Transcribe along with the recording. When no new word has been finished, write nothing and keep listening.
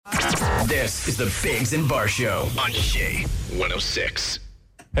This is the Biggs and Bar Show on Shea 106.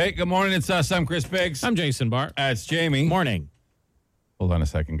 Hey, good morning. It's us. I'm Chris Biggs. I'm Jason Bart. It's Jamie. Morning. Hold on a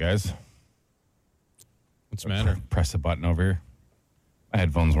second, guys. What's the matter? Press a button over here. My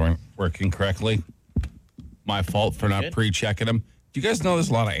headphones weren't working correctly. My fault for not pre-checking them. Do you guys know there's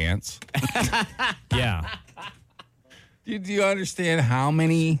a lot of ants? Yeah. Do you understand how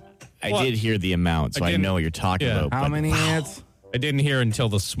many? I did hear the amount, so I know what you're talking about. How many ants? I didn't hear until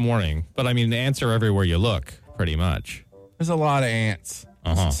this morning, but I mean, the ants are everywhere you look, pretty much. There's a lot of ants.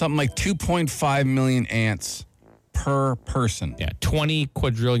 Something like 2.5 million ants per person. Yeah, 20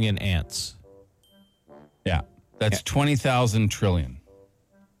 quadrillion ants. Yeah, that's 20,000 trillion.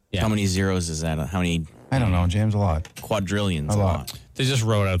 Yeah. How many zeros is that? How many? I don't know, James, a lot. Quadrillions. A lot. They just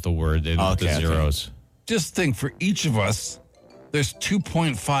wrote out the word. They didn't put the zeros. Just think, for each of us, there's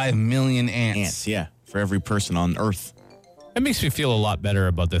 2.5 million ants. Ants, yeah. For every person on Earth. It makes me feel a lot better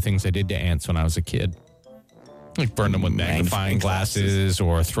about the things I did to ants when I was a kid. Like burn them with magnifying glasses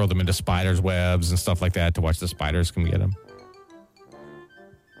or throw them into spiders' webs and stuff like that to watch the spiders come get them.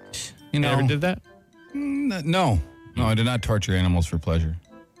 You ever did that? No, I did not torture animals for pleasure.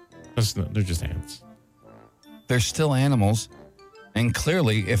 They're just ants. They're still animals, and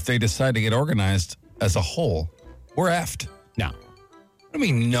clearly, if they decide to get organized as a whole, we're effed. No. What do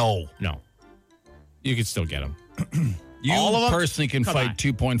you mean, no? No. You can still get them. You All of them? personally can Come fight on.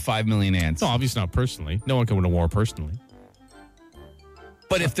 2.5 million ants. No, obviously not personally. No one can win a war personally.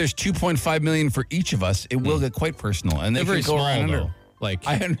 But if there's 2.5 million for each of us, it will get quite personal. And They're they very could go small, around though. under. Like,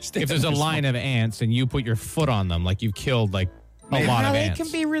 I understand. if there's a they're line small. of ants and you put your foot on them, like you've killed like a lot of They ants.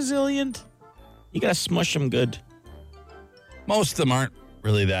 can be resilient. You got to smush them good. Most of them aren't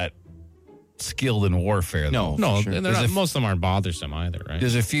really that skilled in warfare, though. No, sure. and they're not, most of them aren't bothersome either, right?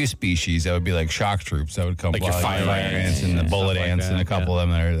 There's a few species that would be like shock troops that would come Like your flying, fire ants ants and the and bullet stuff like ants, that, and a couple of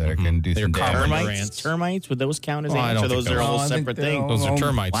them that can do They're some carpenter damage. ants. Termites, would those count as Oh, I ants? don't Or those think are a those- whole I think separate they're thing? all- Those are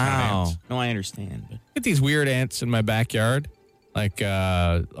termites, not Wow. ants. No, I understand. But Get these weird ants in my backyard. Like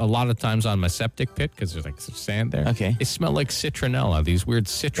a lot of times on my septic pit because there's like such sand there. Okay. They smell like citronella. These weird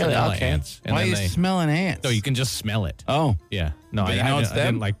citronella Really? Okay. ants. And Why are then you smelling ants? No, you can just smell it. Oh. Yeah. No, But I you know it's them?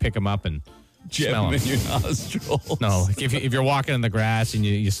 didn't like pick them up and smell Jam them. in your nostrils. No, like if you're walking in the grass and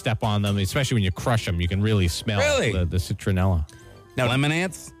you step on them, especially when you crush them, you can really smell the citronella. Now, lemon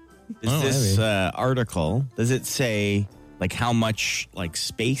ants? is this article, does it say like how much like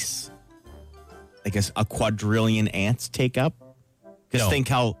space like a quadrillion ants take up? Because No. think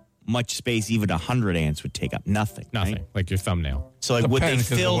how much space even 100 ants would take up. Nothing. Nothing. Right? Like your thumbnail. So like, would they Depends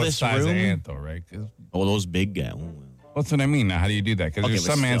 'cause of fill what this size room? Of ant, though, right? 'Cause Oh, those big guys. Oh, that's what I mean. Now, how do you do that? Because Okay, there's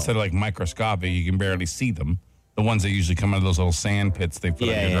but some ants still. that are like microscopic. You can barely see them. The ones that usually come out of those little sand pits they put on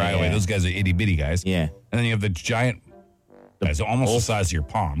your driveway. yeah. Those guys are itty bitty guys. Yeah. And then you have the giant guys, almost the size of your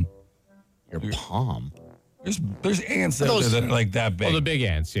palm. Your palm. There's ants out there that are like that big. Oh, the big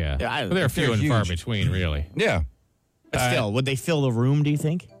ants, yeah. Yeah, But they're few they're and far huge. between, really. Yeah. But still, would they fill the room, do you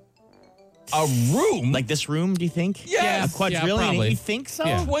think? A room? Like this room, do you think? Yes. A quadrillion? Yeah, probably. You think so?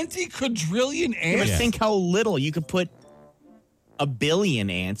 Yeah. 20 quadrillion But ants? think how little you could put a billion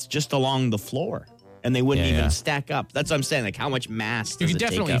ants just along the floor, and they wouldn't Yeah, even yeah. stack up. That's what I'm saying. Like how much mass You does can it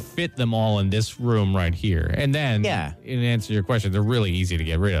definitely take up? fit them all in this room right here. And then, Yeah. in answer to your question, they're really easy to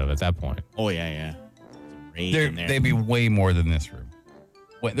get rid of at that point. Oh yeah. Raid in there. They'd be way more than this room.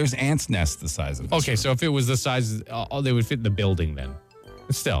 Wait, there's ants' nests the size of this Okay, room. so if it was the size, they would fit in the building then.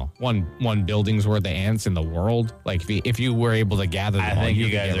 But still, one building's worth of ants in the world. Like if you were able to gather them I all, think you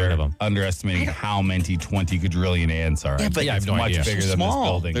could guys get rid of are them. underestimating how many 20 quadrillion ants are. Yeah, but I have it's no much idea. bigger Too than small. this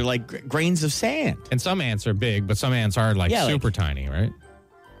building. They're like grains of sand. And some ants are big, but some ants are like Yeah, like- super tiny, right?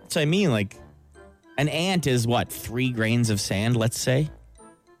 That's what I mean. Like an ant is what, 3 grains of sand, let's say?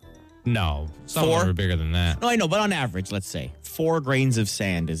 No, some 4? of them are bigger than that. No, I know, but on average, let's say 4 grains of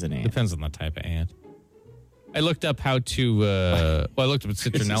sand is an ant. Depends on the type of ant. I looked up how to. I looked up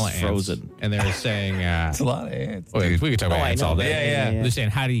citronella ants, frozen. and they were saying. It's a lot of ants. We dude. could talk about Oh, I ants know. all day. Yeah. They're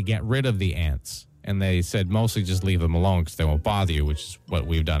saying, how do you get rid of the ants? And they said mostly just leave them alone because they won't bother you, which is what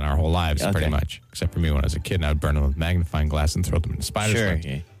we've done our whole lives, Okay. pretty much. Except for me when I was a kid, and I'd burn them with magnifying glass and throw them into spiders. Sure. webs.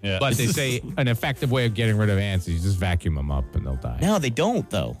 Yeah. But they say an effective way of getting rid of ants is you just vacuum them up and they'll die. No, they don't,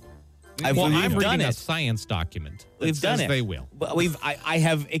 though. I'm we've done reading a it. science document. that We've done says it. They will. Well, I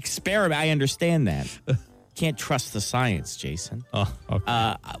have experiment. I understand that. Can't trust the science, Jason. Oh,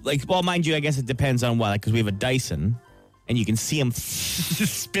 okay. Well, mind you, I guess it depends on what. Because we have a Dyson, and you can see them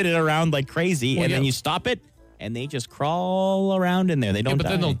spin it around like crazy, Well, and then yeah. you stop it, and they just crawl around in there. They don't but die.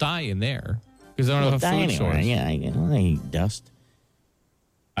 then they'll die in there because they don't have a die food anywhere. source. Yeah, I eat dust.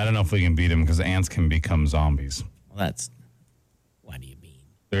 I don't know if we can beat them because ants can become zombies. Well, that's... What do you mean?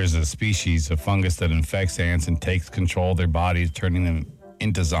 There's a species of fungus that infects ants and takes control of their bodies, turning them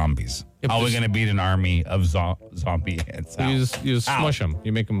into zombies. Yep, How are we going to beat an army of zombie ants? You just smush them.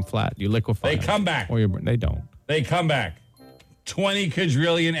 You make them flat. You liquefy They them. come back. Or they don't. They come back. 20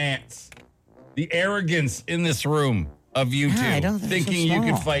 quadrillion ants. The arrogance in this room of you two I don't think thinking so you can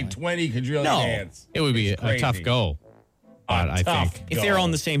small. fight 20 quadrillion No. ants. It would be It's a tough crazy. go. But I Tough think If go. they're all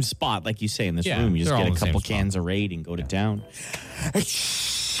in the same spot, like you say, in this Yeah, room, you just they're all get in a the same couple spot. cans of Raid and go to town.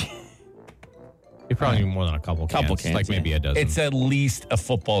 you probably need more than a couple cans. Couple cans, Like maybe yeah. a dozen. It's at least a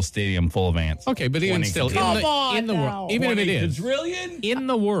football stadium full of ants. Okay, but even 20 still, quadrillion. in the world, even if it 20 is, quadrillion? in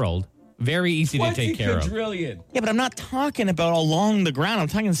the world, very easy to 20 take care of. quadrillion. Yeah, but I'm not talking about along the ground. I'm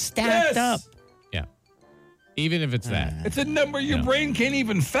talking stacked Yes. up. Yeah. Even if it's that. It's a number your brain can't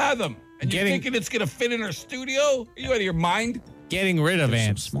even fathom. And you're Getting- thinking it's going to fit in our studio? Are you out of your mind? Getting rid of There's some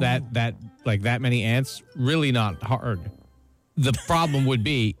ants, small- that many ants, really not hard. The problem would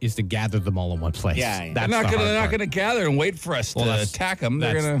be is to gather them all in one place. Yeah, yeah. That's They're the hard not part. going to gather and wait for us to attack them.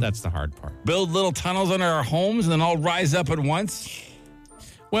 They're going to That's the hard part. build little tunnels under our homes and then all rise up at once.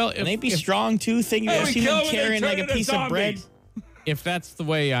 Well, Can they be strong too? Think Hey, you we see kill them them and they carrying turn like a into piece of bread. zombies. if that's the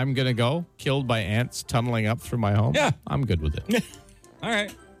way I'm going to go, killed by ants tunneling up through my home, Yeah. I'm good with it. All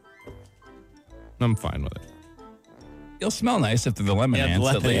right. I'm fine with it. You'll smell nice if they're the lemon Yeah, the ants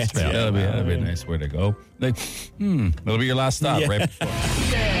at lemon least. ants, yeah. That'll be a nice way to go. Like, that'll be your last stop, Yeah. right before.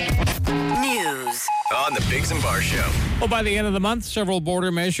 News on the Biggs and Bar Show. Well, by the end of the month, several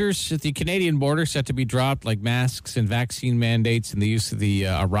border measures at the Canadian border set to be dropped, like masks and vaccine mandates and the use of the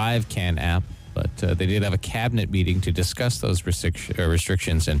Arrive Can app. But they did have a cabinet meeting to discuss those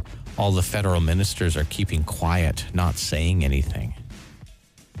restrictions, and all the federal ministers are keeping quiet, not saying anything.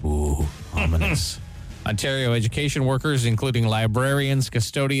 Ooh, ominous. Ontario education workers, including librarians,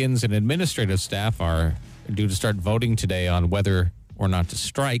 custodians, and administrative staff, are due to start voting today on whether or not to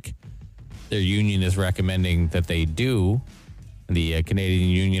strike. Their union is recommending that they do. The Canadian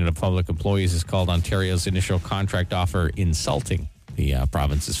Union of Public Employees has called Ontario's initial contract offer insulting. The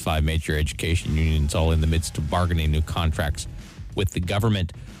province's 5 major education unions all in the midst of bargaining new contracts with the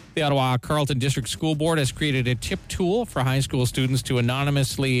government. The Ottawa Carleton District School Board has created a tip tool for high school students to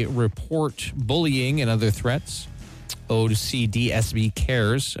anonymously report bullying and other threats. OCDSB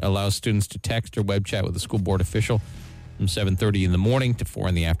Cares allows students to text or web chat with a school board official from 7:30 in the morning to 4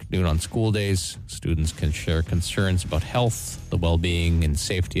 in the afternoon on school days. Students can share concerns about health, the well-being, and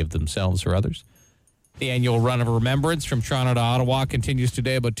safety of themselves or others. The annual Run of Remembrance from Toronto to Ottawa continues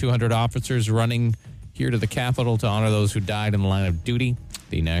today. About 200 officers running here to the capital to honor those who died in the line of duty.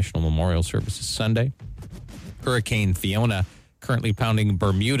 The National Memorial Service is Sunday. Hurricane Fiona currently pounding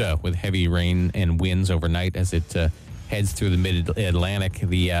Bermuda with heavy rain and winds overnight as it heads through the mid-Atlantic.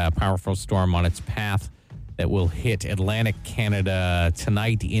 The powerful storm on its path that will hit Atlantic Canada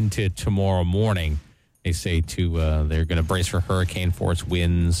tonight into tomorrow morning. They say they're going to brace for hurricane force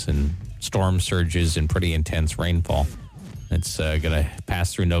winds and storm surges and pretty intense rainfall. It's going to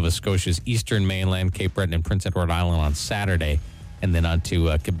pass through Nova Scotia's eastern mainland, Cape Breton, and Prince Edward Island on Saturday, and then on to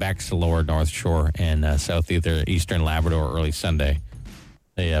Quebec's lower North Shore and eastern Labrador early Sunday.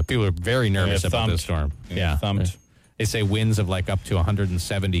 People are very nervous about this storm. Yeah, thumped. They say winds of like up to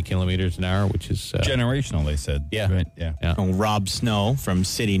 170 kilometers an hour, which is Generational, they said. Yeah. Right? Yeah. Oh, Rob Snow from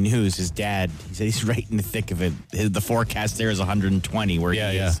City News, his dad, he said he's right in the thick of it. The forecast there is 120 where he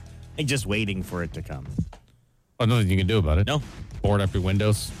is. Like just waiting for it to come. Oh, nothing you can do about it. No. Board up your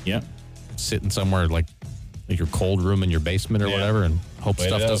windows. Yeah. Sitting somewhere like your cold room in your basement or whatever, and hope Wait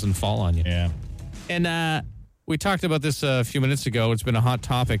stuff it out. doesn't fall on you. Yeah. And we talked about this a few minutes ago. It's been a hot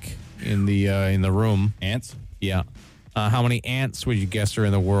topic in the room. Ants? Yeah. How many ants would you guess are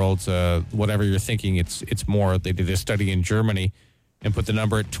in the world? Whatever you're thinking, it's more. They did a study in Germany and put the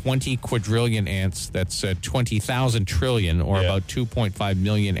number at 20 quadrillion ants. That's 20,000 trillion, or about 2.5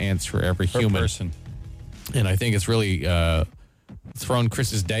 million ants for every Per human. person. And I think it's really thrown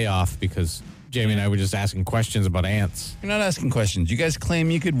Chris's day off because Jamie and I were just asking questions about ants. You're not asking questions. You guys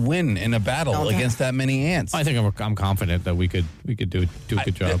claim you could win in a battle against that many ants. I think I'm confident that we could do a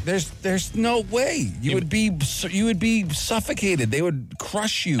good job. There's no way you would be suffocated. They would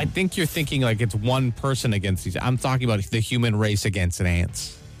crush you. I think you're thinking like it's one person against these. I'm talking about the human race against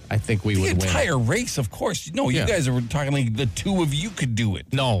ants. I think we the would win. entire race, of course. No, Yeah. you guys are talking like the two of you could do it.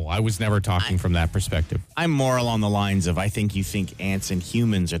 No, I was never talking from that perspective. I'm more along the lines of I think you think ants and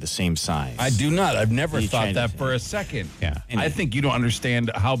humans are the same size. I do not. I've never You thought tried that to- for a second. Yeah. I think you don't understand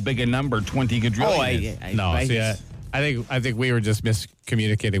how big a number 20 quadrillion is. No, see, I think we were just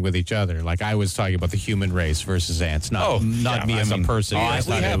miscommunicating with each other. Like I was talking about the human race versus ants, not me as a person. We I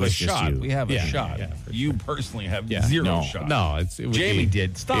thought it have a was just shot. you. We have a Yeah, shot. yeah, for You personally have Yeah. zero shot. No, Jamie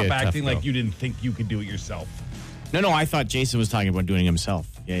did. Stop acting like you. you didn't think you could do it yourself. No, I thought Jason was talking about doing it himself.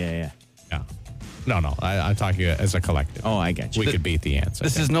 Yeah. No. I'm talking as a collective. Oh, I got you. We could beat the ants.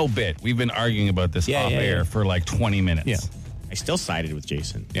 This is no bit. We've been arguing about this off air for like 20 minutes. Yeah. I still sided with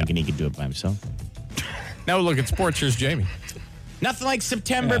Jason, Yeah. thinking he could do it by himself. Now look at sports. Here's Jamie. Nothing like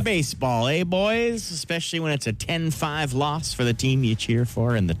September baseball, eh, boys? Especially when it's a 10-5 loss for the team you cheer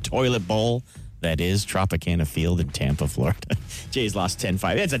for in the toilet bowl that is Tropicana Field in Tampa, Florida. Jays lost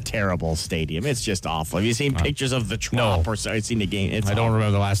 10-5. It's a terrible stadium. It's just awful. Have you seen pictures of the Trop or so? I've seen the game. It's I don't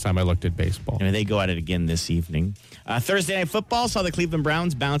remember the last time I looked at baseball. I mean, they go at it again this evening. Thursday Night Football saw the Cleveland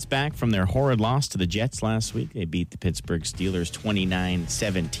Browns bounce back from their horrid loss to the Jets last week. They beat the Pittsburgh Steelers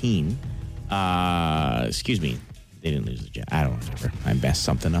 29-17. Excuse me. They didn't lose the Jets. I don't remember. I messed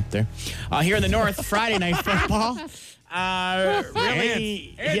something up there. Here in the North, Friday Night Football.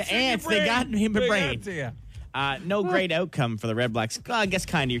 Really? Ants. They got me in my brain. No great outcome for the Red Blacks. Well, I guess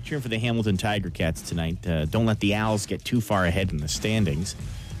kind of. You're cheering for the Hamilton Tiger Cats tonight. Don't let the Owls get too far ahead in the standings.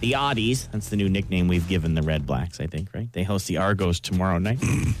 The Oddies, that's the new nickname we've given the Red Blacks, I think, right? They host the Argos tomorrow night.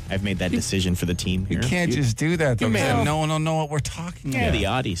 I've made that decision for the team here. You can't just do that, though. may- No one will know what we're talking Yeah,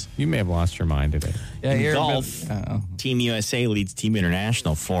 about. the Oddies. You may have lost your mind today. Yeah, In you're golf, Team USA leads Team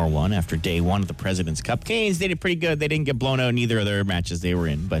International 4-1 after day one of the President's Cup. Canes, they did pretty good. They didn't get blown out in either of their matches they were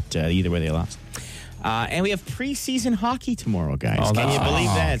in, but either way they lost. And we have preseason hockey tomorrow, guys. Oh, Can you that's believe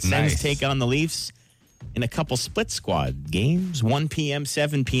that? nice. Sens take on the Leafs in a couple split squad games. 1 p.m.,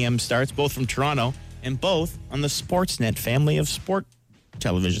 7 p.m. starts, both from Toronto, and both on the Sportsnet family of sport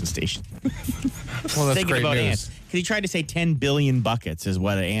television stations. Well, that's Thinking great about news. ants. Because he tried to say 10 billion buckets is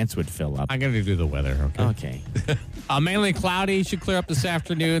what ants would fill up. I'm going to do the weather, okay? Okay. Mainly cloudy. Should clear up this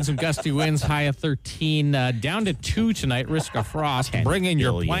afternoon. Some gusty winds, high of 13. Down to 2 tonight. Risk of frost. 10 Bring in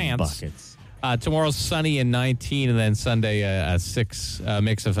your billion plants. buckets. Tomorrow's sunny and 19, and then Sunday a 6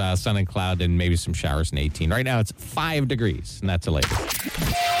 mix of sun and cloud and maybe some showers and 18. Right now it's 5 degrees, and that's a later.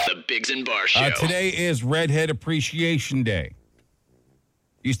 The Biggs and Bar Show. Today is Redhead Appreciation Day.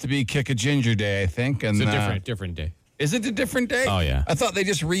 Used to be Kick a Ginger Day, I think. And, It's a different day. Is it a different day? Oh, yeah. I thought they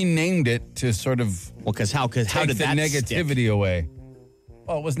just renamed it to sort of Well, because how take did the that negativity stick? away.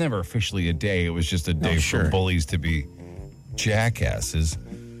 Well, it was never officially a day. It was just a day sure. for bullies to be jackasses.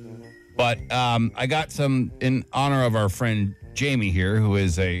 But I got some in honor of our friend Jamie here, who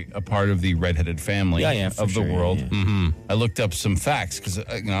is a part of the redheaded family for of sure, the world. yeah. Mm-hmm. I looked up some facts because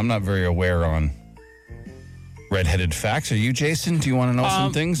I'm not very aware on redheaded facts. Are you, Jason? Do you want to know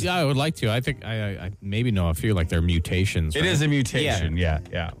some things? Yeah, I would like to. I think I maybe know a few, like they're mutations. It right? is a mutation.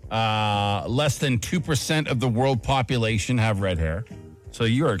 Yeah. Less than 2% of the world population have red hair. So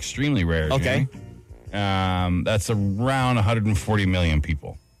you are extremely rare. Okay. Jamie. That's around 140 million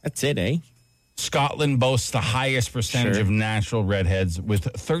people. That's it, eh? Scotland boasts the highest percentage Sure. of natural redheads with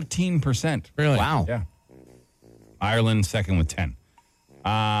 13%. Really? Wow. Yeah. Ireland second with 10.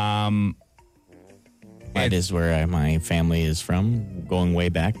 That is where my family is from, going way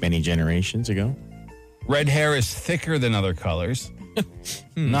back many generations ago. Red hair is thicker than other colors.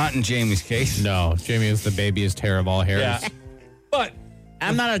 Not in Jamie's case. No, Jamie is the babiest hair of all hairs. Yeah. But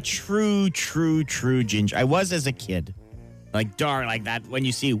I'm not a true ginger. I was as a kid. Like dark, like that when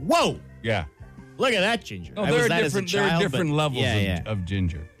you see, whoa, yeah. look at that ginger. No, I there was are that as a different, there are child, different but- levels Yeah. of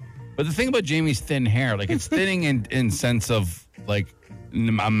ginger. But the thing about Jamie's thin hair, like it's thinning in sense of like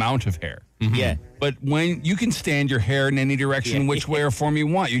amount of hair. Yeah. But when you can stand your hair in any direction, which way or form you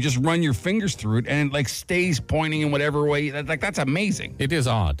want, you just run your fingers through it and it like stays pointing in whatever way. That's amazing. It is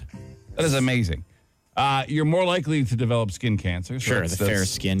odd. That is amazing. You're more likely to develop skin cancer. So Sure, the fair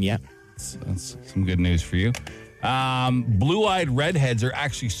skin, yeah. That's some good news for you. Blue-eyed redheads are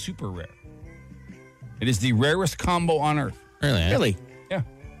actually super rare. It is the rarest combo on Earth. Really? Really? Yeah.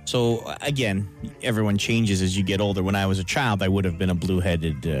 So, again, everyone changes as you get older. When I was a child, I would have been a blue-eyed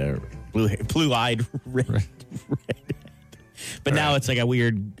red. But now it's like a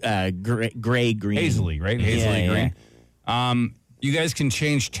weird gray green. Hazily, right? Hazily Yeah, green. You guys can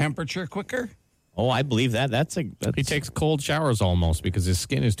change temperature quicker. Oh, I believe that. That's He takes cold showers almost because his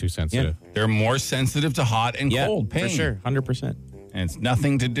skin is too sensitive. They're more sensitive to hot and cold pain. for sure, 100%. And it's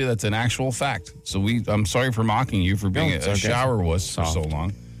nothing to do. That's an actual fact. So I'm sorry for mocking you for being it's a okay. shower wuss for so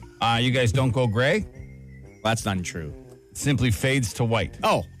long. You guys don't go gray. That's not true. It simply fades to white.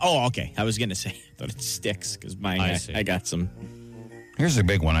 Oh, okay. I was gonna say, I thought it sticks because I see. I got some. Here's a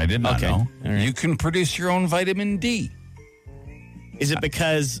big one I did not Okay. know. All right. You can produce your own vitamin D. Is it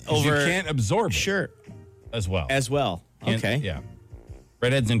because 'Cause over? you can't absorb it. Sure. as well. Okay. Yeah.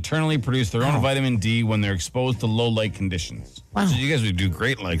 Redheads internally produce their own vitamin D when they're exposed to low light conditions. Wow. So you guys would do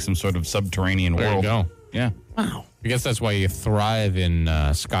great like some sort of subterranean There world. you go. Yeah. Wow. I guess that's why you thrive in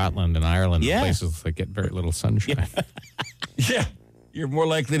Scotland and Ireland, Yeah. places that get very little sunshine. Yeah. You're more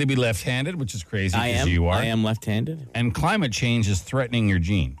likely to be left-handed, which is crazy because you are. I am left-handed. And climate change is threatening your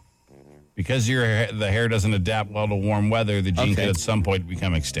gene. Because the hair doesn't adapt well to warm weather, the gene could at some point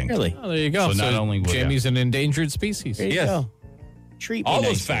become extinct. Really? Oh, there you go. So not only will- Jamie's an endangered species. There you Yes. go. Treat me All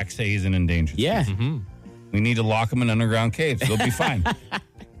those nicely. facts say he's an endangered. Yeah. We need to lock him in underground caves. They'll be fine.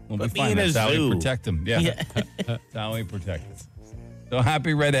 We'll be Put me fine. in a That's how we zoo. protect them. Yeah. That's how we protect them. So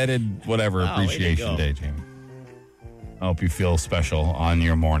happy redheaded whatever Wow, way to appreciation go. day, Jamie. I hope you feel special on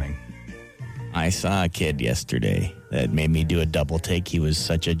your morning. I saw a kid yesterday that made me do a double take. He was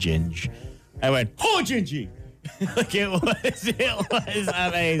such a ginge. I went, oh, gingy. Like it was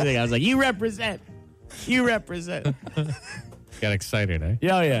amazing. I was like, you represent. You represent. Got excited, eh?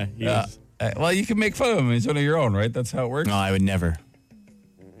 Oh, yeah. He was- Well, you can make fun of him. He's one of your own, right? That's how it works. No, I would never.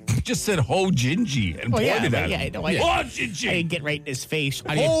 You just said ho gingy and pointed at him. I know. I Oh, didn't gingy. get right in his face.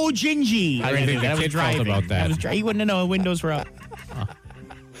 do you- Oh, gingy. how do you think the I was kid felt driving. about that? I was He wouldn't have known windows were up.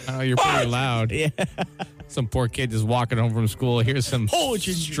 Oh, you're pretty loud. Yeah. Some poor kid just walking home from school. Here's some Oh,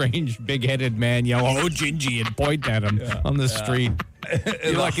 Gingy. strange, big-headed man yell, "Oh, Gingy," and point at him on the street.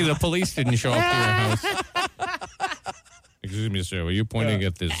 You're lucky the police didn't show up to your house. Excuse me, sir. Were you pointing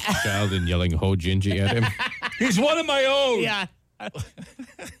at this child and yelling, "Ho, Gingy" at him? He's one of my own. Yeah.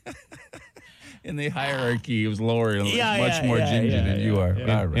 In the hierarchy, he was lower, and Yeah, much yeah, more yeah, ginger yeah, than you are.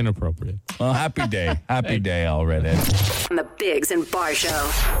 All right. Inappropriate. Well, happy day. Happy day, all redhead. On the Biggs and Bar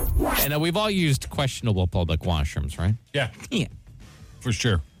Show. And we've all used questionable public washrooms, right? Yeah, Yeah. for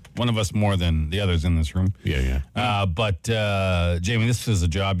sure. One of us more than the others in this room. Yeah. But Jamie, this is a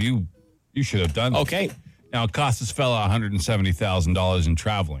job you should have done. Okay. Now, it cost this fella $170,000 in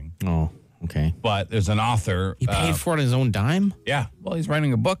traveling, Oh, okay. but there's an author. He paid for it on his own dime? Yeah, well, he's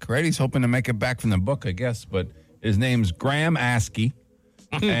writing a book, right? He's hoping to make it back from the book, I guess. But his name's Graham Askey,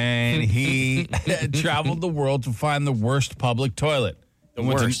 and he traveled the world to find the worst public toilet. The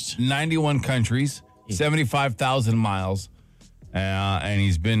Went to worst. 91 countries, 75,000 miles, and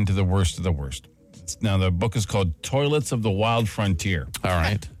he's been to the worst of the worst. Now, the book is called Toilets of the Wild Frontier. All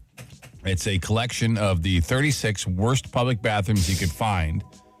right. It's a collection of the 36 worst public bathrooms you could find.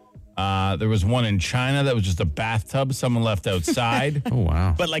 There was one in China that was just a bathtub someone left outside. Oh,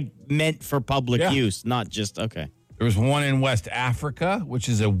 wow. But like meant for public Yeah. use, not just, okay. There was one in West Africa, which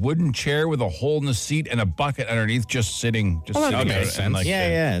is a wooden chair with a hole in the seat and a bucket underneath, just sitting. that sitting makes there sense. and, like,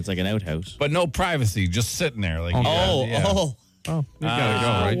 Yeah. It's like an outhouse. But no privacy, just sitting there. Like, Oh, yeah. Oh, you gotta go,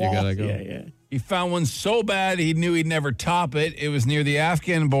 right? You gotta go. Yeah. He found one so bad he knew he'd never top it. It was near the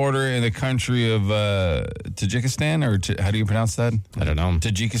Afghan border in the country of Tajikistan, or how do you pronounce that? I don't know.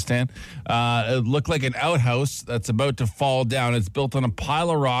 Tajikistan. It looked like an outhouse that's about to fall down. It's built on a pile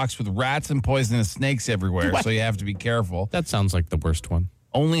of rocks with rats and poisonous snakes everywhere, so you have to be careful. That sounds like the worst one.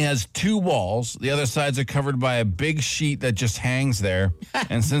 Only has 2 walls. The other sides are covered by a big sheet that just hangs there.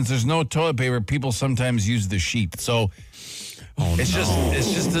 And since there's no toilet paper, people sometimes use the sheet. So it's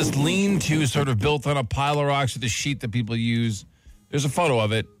just this lean-to sort of built on a pile of rocks with a sheet that people use. There's a photo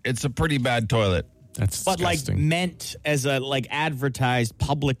of it. It's a pretty bad toilet. That's But like disgusting. meant as a like advertised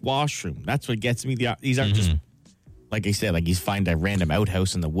public washroom. That's what gets me. These aren't just like I said. Like you find a random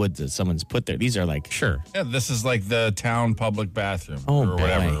outhouse in the woods that someone's put there. These are like Sure. Yeah, this is like the town public bathroom Oh, or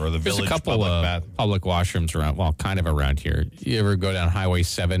whatever, boy. or the There's village a couple public of bathroom. public washrooms around, well, kind of around here. You ever go down Highway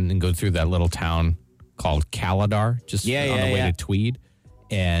 7 and go through that little town called Caladar, just on the way to Tweed?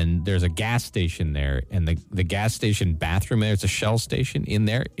 And there's a gas station there, and the gas station bathroom there, it's a Shell station in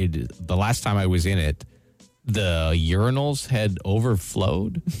there. The last time I was in it, the urinals had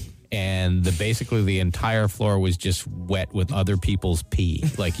overflowed, and basically the entire floor was just wet with other people's pee.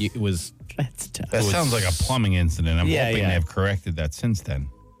 Like it was. that's tough. That sounds like a plumbing incident. I'm Yeah, hoping yeah. they've corrected that since then.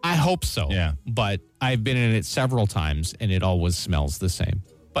 I hope so. Yeah. But I've been in it several times, and it always smells the same.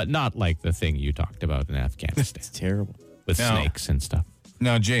 But not like the thing you talked about in Afghanistan It's terrible. with No. snakes and stuff.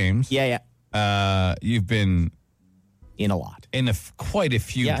 Now, James, Yeah. you've been In a lot. in quite a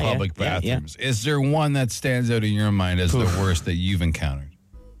few Yeah, public yeah, yeah. bathrooms. Is there one that stands out in your mind as the worst that you've encountered?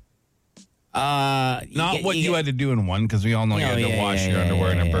 Not what you had to do in one, because we all know you had to wash your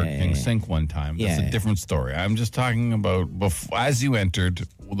underwear in a Burger King sink one time. That's a different story. I'm just talking about as you entered,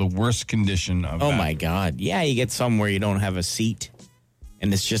 the worst condition of Oh that. my God. Yeah, you get somewhere you don't have a seat,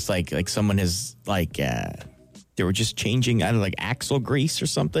 and it's just like someone has like they were just changing, I don't know, like axle grease or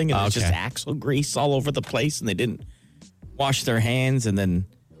something, and there's just Okay. axle grease all over the place, and they didn't wash their hands, and then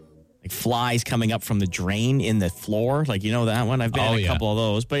like flies coming up from the drain in the floor. Like, you know that one? I've been in a couple of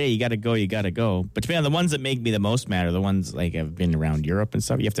those. But yeah, you got to go. But to be honest, the ones that make me the most mad are the ones like I've been around Europe and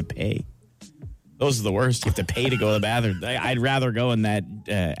stuff. You have to pay. Those are the worst. You have to pay to go to the bathroom. I'd rather go in that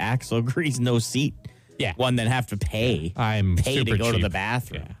axle grease, no seat one than have to pay. I'm pay super to go cheap. to the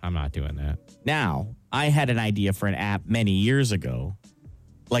bathroom. Yeah, I'm not doing that. Now, I had an idea for an app many years ago,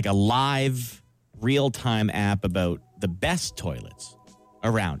 like a live, real-time app about the best toilets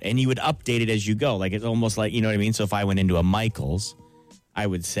around. And you would update it as you go. Like, it's almost like, you know what I mean? So if I went into a Michael's, I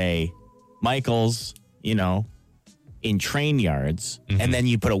would say, Michael's, you know, in train yards. And then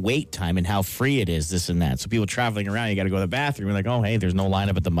you put a wait time and how free it is, this and that. So people traveling around, you got to go to the bathroom. You're like, oh, hey, there's no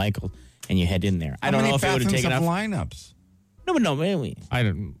lineup at the Michael's. And you head in there. I don't know if it would have taken enough lineups. No, maybe.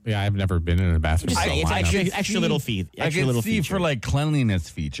 I've never been in a bathroom. It's extra little fee. I can see for like cleanliness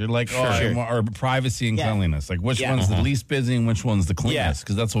feature, like or privacy and cleanliness. Like which one's the least busy and which one's the cleanest,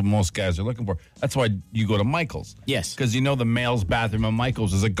 because that's what most guys are looking for. That's why you go to Michael's. Yes, because you know the male's bathroom at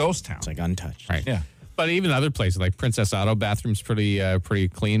Michael's is a ghost town. It's like untouched. Right. Yeah. But even other places like Princess Auto bathroom's pretty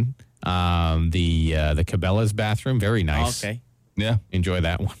clean. The Cabela's bathroom, very nice. Okay. Yeah. Enjoy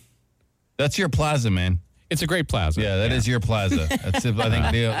that one. That's your plaza, man. It's a great plaza. Yeah, that is your plaza. That's if I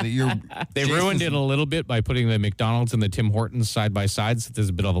think they ruined it a little bit by putting the McDonald's and the Tim Hortons side by side. So there's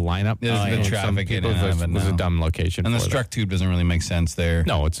a bit of a lineup. There's a bit of traffic in it. It was a dumb location. And the Struck Tube doesn't really make sense there.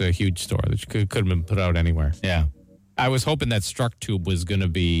 No, it's a huge store that could have been put out anywhere. Yeah. I was hoping that Struck Tube was going to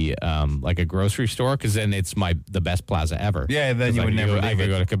be like a grocery store, because then it's the best plaza ever. Yeah, then you would never leave I could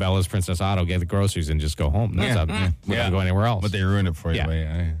go to Cabela's, Princess Auto, get the groceries, and just go home. That's wouldn't go anywhere else. But they ruined it for you.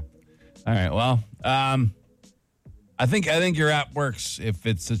 Yeah. All right. Well, I think your app works if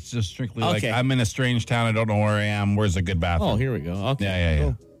it's just strictly like I'm in a strange town. I don't know where I am. Where's a good bathroom? Oh, here we go. Okay. Yeah.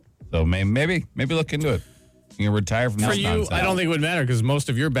 Cool. So maybe look into it. You can retire from For this you, nonsense. I don't think it would matter, because most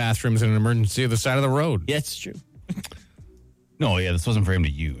of your bathrooms in an emergency are the side of the road. Yeah, it's true. No, this wasn't for him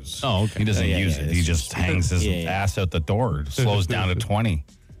to use. Oh, okay. He doesn't use it. He just hangs his ass out the door. Slows down to 20.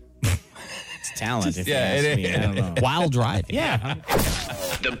 It's talent. If Yeah, you ask it me. is. I don't know. While driving. Yeah.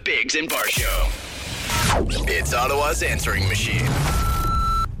 The Biggs and Bar Show. It's Ottawa's answering machine.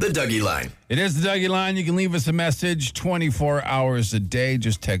 The Dougie line. It is the Dougie line. You can leave us a message 24 hours a day.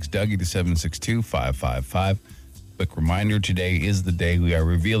 Just text Dougie to 762-555. Quick reminder, today is the day we are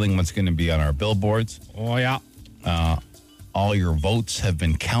revealing what's going to be on our billboards. Oh, yeah. All your votes have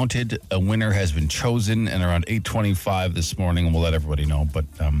been counted. A winner has been chosen, and around 8:25 this morning, and we'll let everybody know. But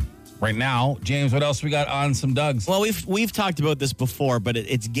right now, James, what else we got on some Dougs? Well, we've talked about this before, but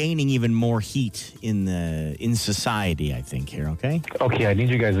it's gaining even more heat in society, I think, here, okay? Okay, I need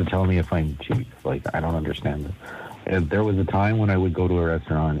you guys to tell me if I'm cheap. Like, I don't understand this. There was a time when I would go to a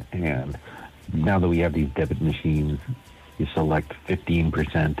restaurant, and now that we have these debit machines, you select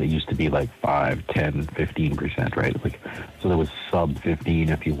 15%. It used to be like 5, 10, 15%, right? Like, so there was sub 15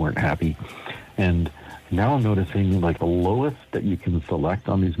 if you weren't happy. And now I'm noticing like the lowest that you can select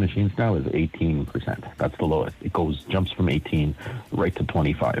on these machines now is 18%. That's the lowest. It jumps from 18 right to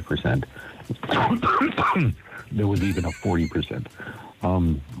 25%. There was even a 40%.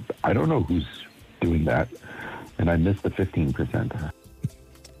 I don't know who's doing that, and I missed the 15%.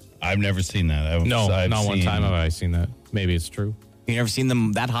 I've never seen that. Not one time have I seen that. Maybe it's true. You never seen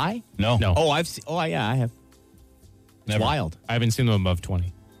them that high? No. Oh, I've seen. Oh, yeah, I have. It's Never. wild. I haven't seen them above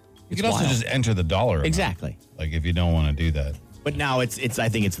 20. You can also just enter the dollar amount. Exactly. Like if you don't want to do that. But now it's. I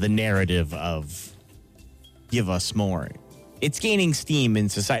think it's the narrative of give us more. It's gaining steam in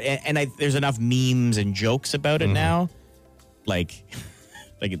society, and there's enough memes and jokes about it now. Like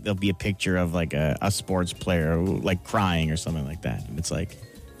there'll be a picture of like a sports player like crying or something like that, and it's like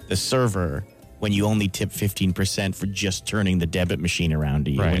the server when you only tip 15% for just turning the debit machine around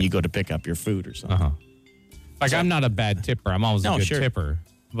to you when you go to pick up your food or something. Like, I'm not a bad tipper. I'm always a good tipper.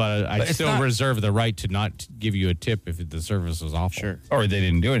 But I still reserve the right to not give you a tip if the service was awful. Sure. Or they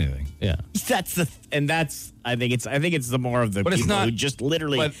didn't do anything. Yeah. I think it's the more of the but people it's not, who just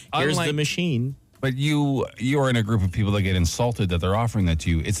literally here's the machine. But you are in a group of people that get insulted that they're offering that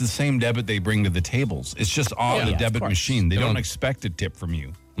to you. It's the same debit they bring to the tables. It's just on the debit machine. They don't expect a tip from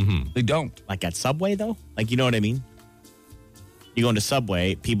you. Mm-hmm. They don't. Like at Subway, though? Like, you know what I mean? You go into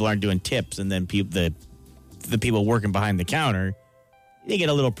Subway, people aren't doing tips, and then the people working behind the counter, they get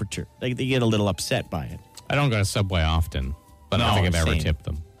a little perturbed. Like, they get a little upset by it. I don't go to Subway often, but I don't think I've ever tipped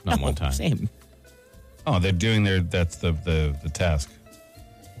them. Not one time. Same. Oh, they're doing that's the task.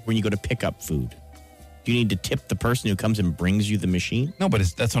 When you go to pick up food, do you need to tip the person who comes and brings you the machine? No, but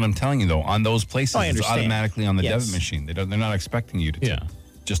that's what I'm telling you, though. On those places, it's automatically on the debit machine. They're not expecting you to tip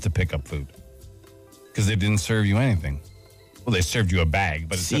just to pick up food because they didn't serve you anything. Well, they served you a bag,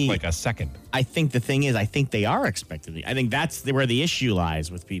 but it took like a second. I think the thing is, I think they are expected. I think that's where the issue lies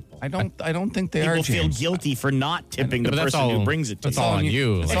with people. I don't think they are. People feel James. guilty for not tipping the But that's person all- who brings it to that's you. all on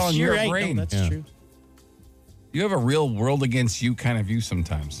you. It's Like, all in You're your right. brain. No, that's true. You have a real world against you kind of view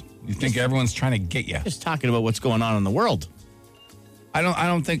sometimes. You think everyone's trying to get you. Just talking about what's going on in the world. I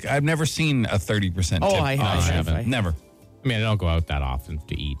don't think I've never seen a 30% tip. I haven't. Never. I mean, I don't go out that often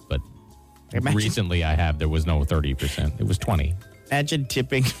to eat, but Imagine- recently I have. There was no 30%. It was 20. Imagine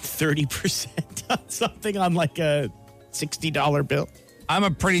tipping 30% on something on like a $60 bill. I'm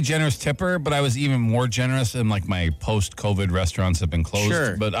a pretty generous tipper, but I was even more generous in like my post-COVID restaurants have been closed.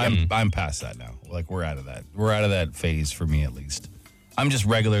 Sure. But I'm past that now. Like we're out of that. We're out of that phase for me at least. I'm just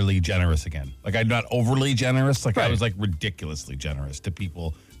regularly generous again. Like I'm not overly generous. Like I was like ridiculously generous to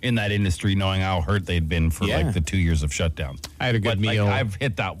people in that industry, knowing how hurt they'd been for like the 2 years of shutdown. I had a good But, like, meal. I've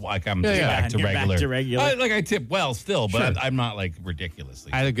hit that. Like I'm Yeah, back to you're regular. back to regular. I tip well still, but Sure. I'm not like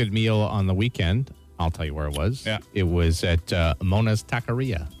ridiculously. I had a good meal on the weekend. I'll tell you where it was. Yeah. It was at Mona's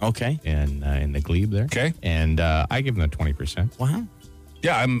Taqueria Okay. in the Glebe there. Okay. And I give them a 20%. Wow.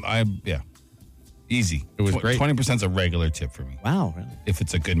 Yeah, yeah. Easy. It was great. 20% is a regular tip for me. Wow. Really? If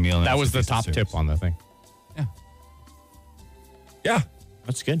it's a good meal. And That it's was a the decent top service. tip on the thing. Yeah.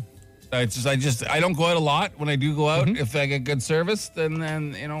 That's good. I don't go out a lot. When I do go out, Mm-hmm. if I get good service, then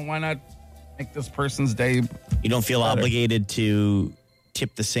why not make this person's day? You don't feel obligated to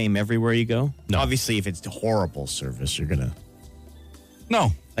tip the same everywhere you go? No. Obviously, if it's horrible service, you're going to.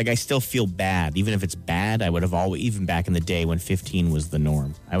 No. Like, I still feel bad. Even if it's bad, I would have always, even back in the day when 15 was the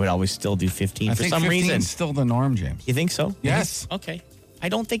norm, I would always still do 15 I for think some 15 reason. is still the norm, James. You think so? Yes. Okay. I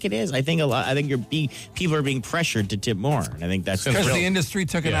don't think it is. I think people are being pressured to tip more. And I think that's Because real. the industry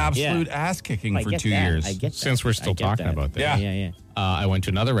took an absolute ass kicking I for get 2 that. years. I get that. Since we're still I get talking that. about that. Yeah. Yeah. I went to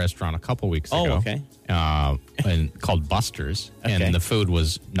another restaurant a couple weeks Oh, ago. okay. And called Buster's. Okay. And the food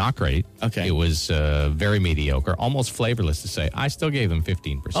was not great. Okay. It was very mediocre, almost flavorless to say. I still gave them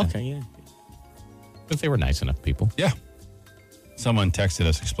 15%. Okay, yeah. But they were nice enough people. Yeah. Someone texted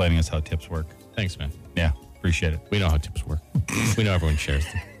us explaining us how tips work. Thanks, man. Yeah. Appreciate it. We know how tips work. We know everyone shares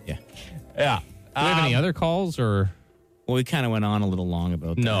them. Yeah. Yeah. Do we have any other calls or? Well, we kind of went on a little long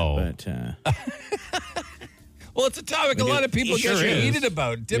about that. No. But, Well, it's a topic a lot of people It get sure is. heated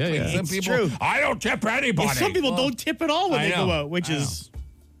about. Tipping. Yeah, yeah. Some It's people, true. I don't tip anybody. some people don't tip at all when I they go know. out, which I is...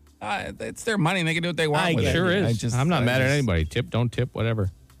 It's their money. They can do what they want I with get it. Sure is. I'm not I mad at just- anybody. Tip, don't tip, whatever.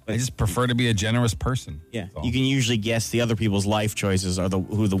 I just prefer to be a generous person. Yeah, That's all. you can usually guess the other people's life choices are the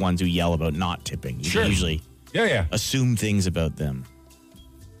ones who yell about not tipping. You Sure. can usually Yeah. assume things about them.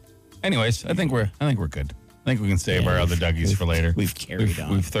 Anyways, I think we're good. I think we can save our other Dougies for later. We've carried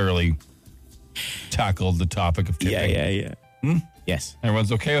on. We've thoroughly tackled the topic of tipping. yeah. Yes,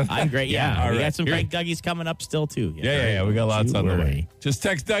 Everyone's okay with that? I'm great. Yeah, All we right. got some great Dougies coming up still too. Yeah. We got lots on the way. way. Just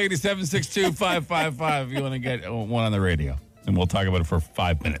text Dougie to 762-555 if you want to get one on the radio. And we'll talk about it for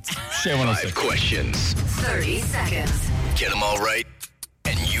 5 minutes. Shay 106. 5 questions. 30 seconds. Get them all right,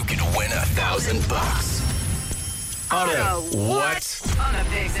 and you could win $1,000. What? On the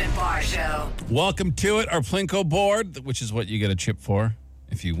Bigs and Bar Show. Welcome to it. Our Plinko board, which is what you get a chip for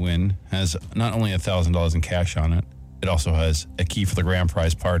if you win, has not only $1,000 in cash on it, it also has a key for the grand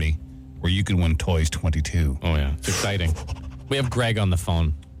prize party where you can win Toys 22. Oh, yeah. It's exciting. We have Greg on the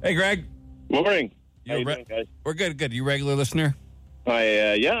phone. Hey, Greg. Morning. How You're you doing, guys? We're good. You regular listener? I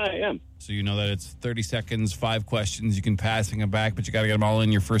am. So you know that it's 30 seconds, 5 questions. You can pass them back, but you got to get them all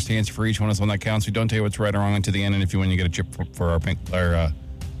in. Your first answer for each one is one that counts. We don't tell you what's right or wrong until the end. And if you win, you get a chip for our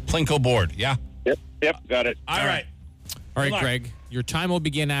Plinko board. Yeah? Yep, got it. All right. All right, Good luck. Greg, your time will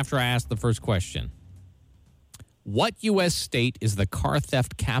begin after I ask the first question. What U.S. state is the car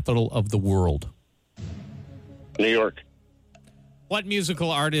theft capital of the world? New York, What musical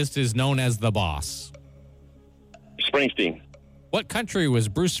artist is known as the Boss? Springsteen, What country was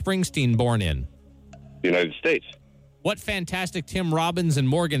Bruce Springsteen born in? United States. What fantastic Tim Robbins and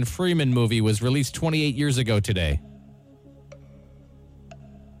Morgan Freeman movie was released 28 years ago today?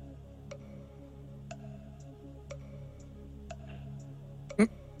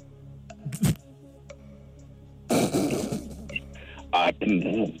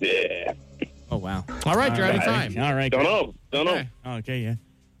 Yeah. Oh wow! All right, you're out of time. All right. Don't know. Okay. Okay. Yeah.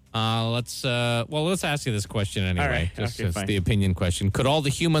 Let's ask you this question anyway. All right. Just Okay, as fine. the opinion question. Could all the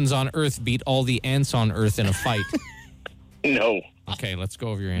humans on Earth beat all the ants on Earth in a fight? No. Okay, let's go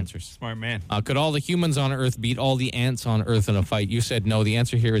over your answers. Smart man. Could all the humans on Earth beat all the ants on Earth in a fight? You said no. The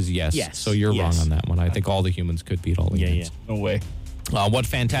answer here is yes. Yes. So you're Yes. wrong on that one. I think all the humans could beat all the ants. No way. What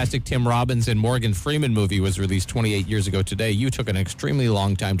fantastic Tim Robbins and Morgan Freeman movie was released 28 years ago today? You took an extremely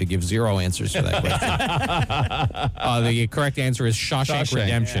long time to give 0 answers to that question. The correct answer is Shawshank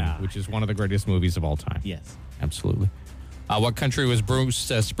Redemption, which is one of the greatest movies of all time. Yes. Absolutely. What country was Bruce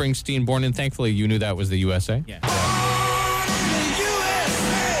Springsteen born in? Thankfully, you knew that was the USA. Yeah.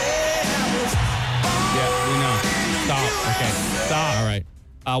 Yeah, we know. Stop. Okay. Stop. All right.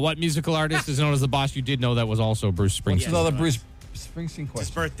 What musical artist is known as the boss? You did know that was also Bruce Springsteen. What's with all the Bruce Springsteen It's his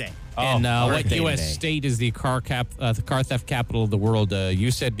questions? birthday. And what birthday U.S. today. state is the car theft capital of the world?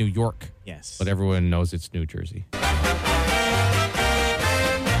 You said New York. Yes. But everyone knows it's New Jersey.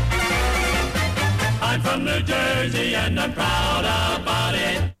 I'm from New Jersey and I'm proud about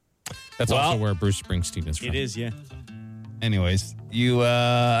it. That's also where Bruce Springsteen is from. It is, yeah. Anyways, you,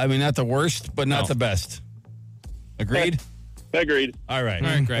 I mean, not the worst, but not the best. Agreed? Agreed. All right. All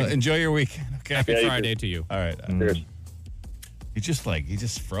right, Greg. Enjoy your weekend. Okay. Happy Yeah, you Friday to you. All right. Cheers. He just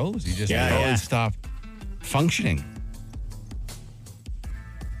froze. He just Yeah, totally yeah. stopped functioning.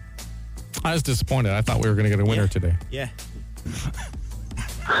 I was disappointed. I thought we were going to get a winner today. Yeah.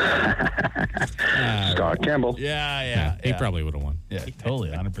 Scott Campbell. Yeah. He probably would have won. Yeah, totally.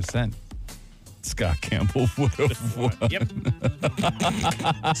 100%. Scott Campbell would have won. Yep.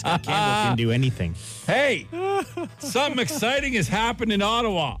 Scott Campbell can do anything. Hey, something exciting has happened in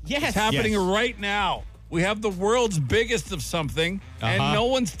Ottawa. Yes. It's happening Yes. right now. We have the world's biggest of something, and no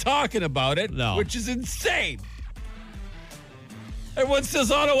one's talking about it, which is insane. Everyone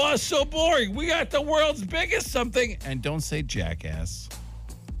says Ottawa is so boring. We got the world's biggest something, and don't say jackass.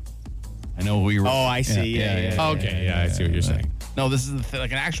 I know who you were. Oh, I see. Yeah. Okay, yeah, I see what you're saying. No, this is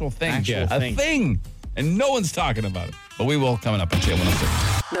like an actual thing. Actual a thing. thing. And no one's talking about it. But we will coming up on Channel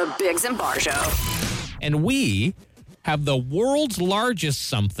 106. The Biggs and Bar Show. And we have the world's largest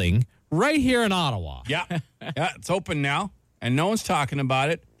something right here in Ottawa. Yeah, it's open now, and no one's talking about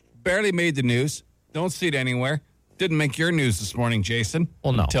it. Barely made the news. Don't see it anywhere. Didn't make your news this morning, Jason.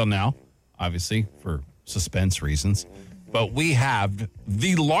 Well, no. Until now, obviously, for suspense reasons. But we have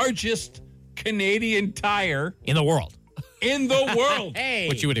the largest Canadian tire In the world. in the world Hey.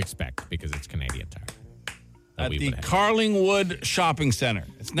 Which you would expect because it's Canadian Tire. That at we the would have. Carlingwood Shopping Center.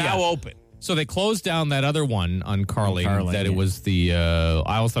 It's now Yeah. open. So they closed down that other one on Carling. Carling, that it yeah. was the,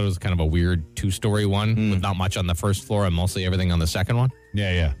 I always thought it was kind of a weird 2-story one with not much on the first floor and mostly everything on the second one.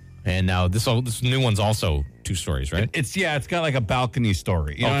 Yeah. And now this new one's also 2 stories, right? It's got like a balcony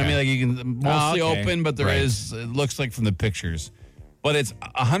story. You know what I Okay. mean? Like you can mostly okay. open, but there is. Right. It looks like from the pictures. But it's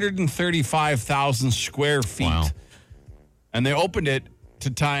 135,000 square feet. Wow. And they opened it to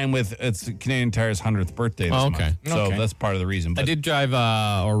tie in with it's Canadian Tire's 100th birthday this Oh, okay. month. So Okay. that's part of the reason. I But did drive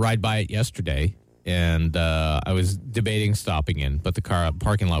or ride by it yesterday, and I was debating stopping in, but the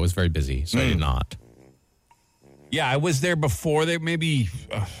parking lot was very busy, so I did not. yeah, I was there before they maybe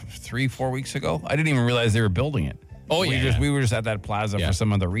 3-4 weeks ago. I didn't even realize they were building it. Oh, yeah. We were just at that plaza Yeah. for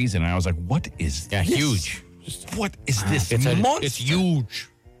some other reason. And I was like, what is Yeah, this? huge. What is this It's monster? huge.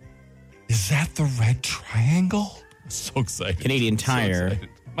 Is that the red triangle? I'm so excited. Canadian So Tire, excited.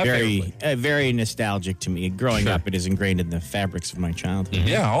 My favorite place. very nostalgic to me. Growing Sure. up, it is ingrained in the fabrics of my childhood.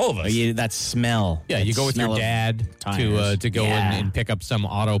 Yeah, all of us. That smell. Yeah, that you go with smell your of dad tires. to go Yeah. and pick up some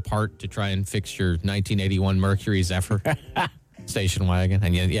auto part to try and fix your 1981 Mercury Zephyr station wagon.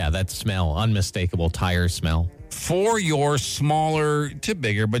 And yeah, that smell, unmistakable tire smell. For your smaller to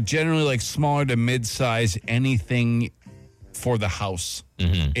bigger, but generally like smaller to mid-size, anything for the house.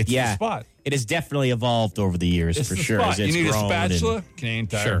 It's the Yeah. spot. It has definitely evolved over the years, It's for the sure. spot. as You it's need a grown and- spatula? Canadian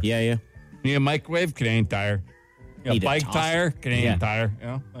Tire. Sure. Yeah. You need a microwave? Canadian Tire. You Need a a bike tosser. tire? Canadian Yeah. Tire. You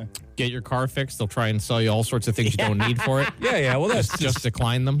know? Get your car fixed. They'll try and sell you all sorts of things you don't need for it. Yeah. Well, that's Just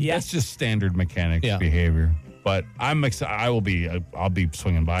decline them. that's just standard mechanic Yeah. behavior. But I'm excited. I'll be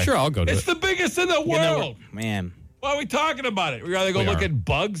swinging by. Sure, I'll go to It's it. the biggest in the world. Man. Why are we talking about it? We'd rather go We look are. at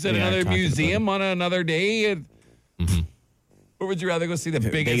bugs at We are another talking museum on another day. Or would you rather go see the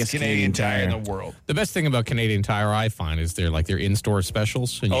biggest biggest Canadian Canadian tire Tire. in the world? The best thing about Canadian Tire, I find, is their in-store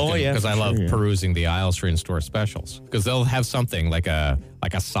specials. And Oh, yeah, because I for love sure, yeah. perusing the aisles for in-store specials. Because they'll have something like a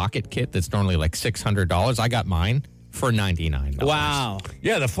socket kit that's normally like $600. I got mine for $99. Wow.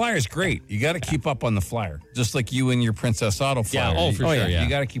 Yeah, the flyer's great. You got to keep up on the flyer, just like you and your Princess Auto flyer. Yeah, oh, for sure, yeah. You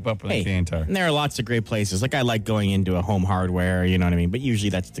got to keep up on the Hey, Canadian Tire. and there are lots of great places. Like I like going into a home hardware, you know what I mean? But usually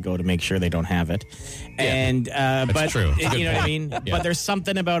that's to go to make sure they don't have it. And but true. It's a good you know what I point. mean? But there's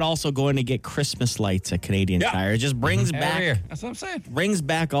something about also going to get Christmas lights at Canadian Yeah. Tire. It just brings Every back year. That's what I'm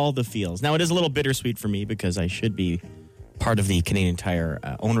saying. all the feels. Now it is a little bittersweet for me because I should be part of the Canadian Tire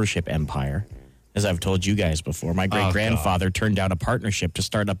ownership empire. As I've told you guys before, my great-grandfather turned down a partnership to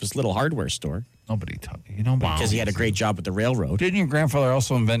start up his little hardware store. Nobody taught you. Nobody. Because he had a great job with the railroad. Didn't your grandfather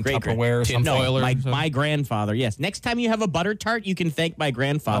also invent Tupperware or something? No, my grandfather, yes. Next time you have a butter tart, you can thank my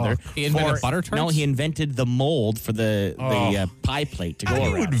grandfather. He invented butter tarts? No, he invented the mold for the pie plate to go How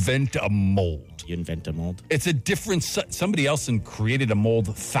around. do you invent a mold? You invent a mold? It's a different. Somebody else created a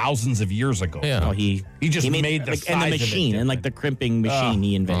mold thousands of years ago. Yeah. Oh, he just made the and size the of it machine and like the crimping machine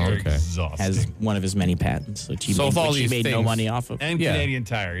he invented Exhausting. has one of his many patents, which he made no money off of. And Canadian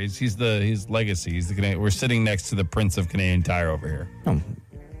Tire. He's his legacy. He's the Canadian. We're sitting next to the Prince of Canadian Tire over here. Oh,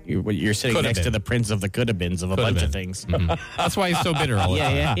 you're sitting next to the Prince of the could-have-beens of a bunch of things. Mm-hmm. That's why he's so bitter all the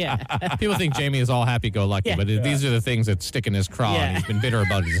time. Yeah. People think Jamie is all happy-go-lucky, but these are the things that stick in his craw, and he's been bitter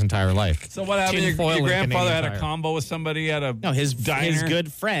about it his entire life. So what happened? Your grandfather had a combo with somebody at a his diner?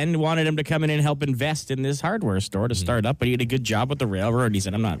 good friend wanted him to come in and help invest in this hardware store to start up, but he had a good job with the railroad. He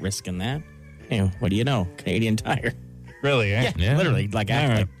said, I'm not risking that. Anyway, what do you know? Canadian Tire. Really, eh? Yeah. Literally, like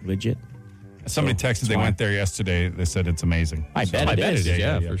legit. Somebody texted they went there yesterday. They said it's amazing. I bet I it bet is. it is,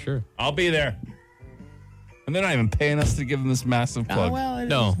 yeah, for sure. I'll be there. And they're not even paying us to give them this massive plug.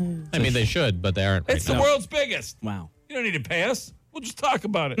 No, I mean, they should, but they aren't right It's now. the world's biggest. Wow. You don't need to pay us. We'll just talk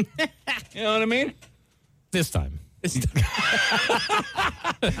about it. You know what I mean? This time.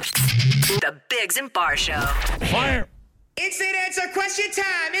 The Biggs and Bar Show. Fire. Instant answer question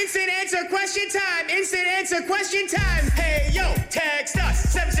time. Instant answer question time. Instant answer question time. Hey, yo, text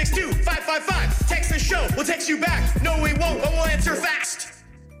us 762-555. Text the show. We'll text you back. No, we won't, but we'll answer fast.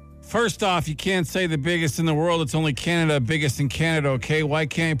 First off, you can't say the biggest in the world. It's only Canada, biggest in Canada, okay? Why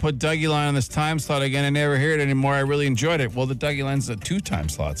can't you put DUGY line on this time slot again? I never hear it anymore. I really enjoyed it. Well, the DUGY line's at 2 time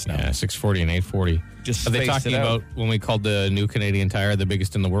slots now. Yeah, 640 and 840. Just Are they spaced talking it out. about when we called the new Canadian Tire the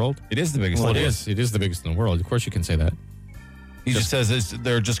biggest in the world? It is the biggest. Well, it is. It is the biggest in the world. Of course you can say that. He just says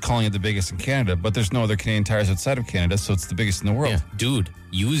they're just calling it the biggest in Canada, but there's no other Canadian Tires outside of Canada, so it's the biggest in the world. Yeah. Dude,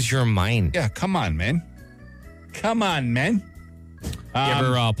 use your mind. Yeah, come on, man. Come on, man. You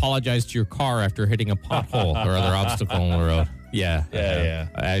ever apologize to your car after hitting a pothole or other obstacle on the road?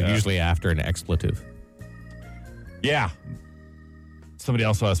 Yeah. Usually after an expletive. Yeah. Somebody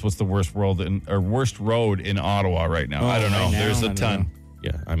else asked, what's the worst road in Ottawa right now? I don't know. Right now, There's I a don't ton. know.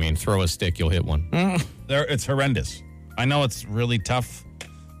 Yeah, I mean, throw a stick, you'll hit one. It's horrendous. I know it's really tough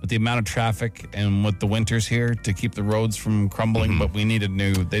with the amount of traffic and with the winters here to keep the roads from crumbling, but we need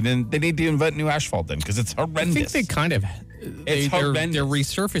they need to invent new asphalt then because it's I horrendous. think they kind of... It's horrendous. They're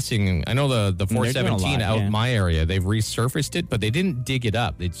resurfacing. I know the 417 lot, out yeah. in my area, they've resurfaced it, but they didn't dig it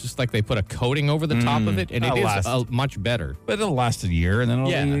up. It's just like they put a coating over the top of it, and it is much better. But it'll last a year and then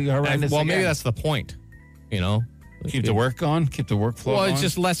it'll be horrendous Well, again. maybe that's the point, you know? Keep the work going, keep the workflow going. Well, it's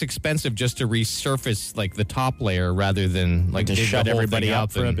just less expensive just to resurface like the top layer rather than like To dig shut the whole everybody thing up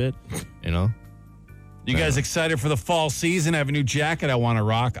up for a and, bit. You know? You guys excited for the fall season? I have a new jacket I want to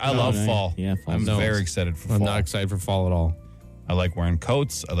rock. I love nice. fall. Yeah, fall's I'm nice. very excited for I'm fall. not excited for fall at all. I like wearing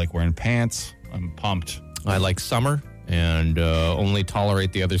coats. I like wearing pants. I'm pumped. I like summer and only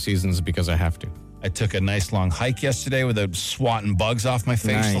tolerate the other seasons because I have to. I took a nice long hike yesterday without swatting bugs off my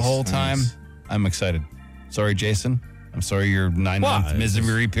face the Nice, whole time. nice. I'm excited. Sorry, Jason. I'm sorry your 9-month Well,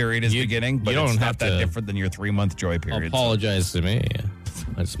 misery period is you- beginning, but you don't it's not have that to different than your 3-month joy period. Apologize to me.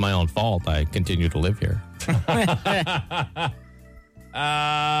 It's my own fault. I continue to live here.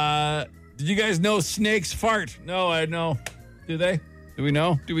 Did you guys know snakes fart? No, I know. Do they? Do we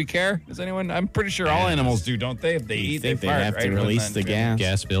know? Do we care? Does anyone? I'm pretty sure all animals do, don't they? If they eat, they Think they fart, have right? to release the gas.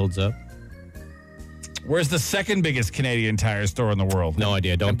 Gas builds up. Where's the second biggest Canadian Tire store in the world? No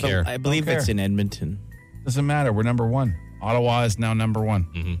idea. Don't care. I believe Don't it's care. in Edmonton. Doesn't matter. We're number one. Ottawa is now number one.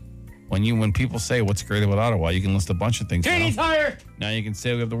 Mm-hmm. When people say what's great about Ottawa, you can list a bunch of things. Canadian Tire! Now you can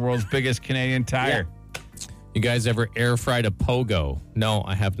say we have the world's biggest Canadian Tire. You guys ever air fried a pogo? No,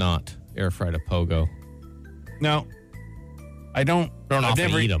 I have not air fried a pogo. No, I don't. Don't I've often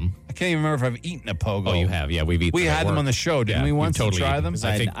never eat them. I can't even remember if I've eaten a pogo. Oh, you have? Yeah, we've eaten. We them at had them work. on the show, didn't Yeah, we? we've Once totally try eaten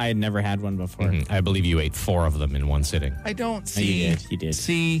them. I had never had one before. I believe you ate 4 of them in one sitting. I don't Oh, see. you did.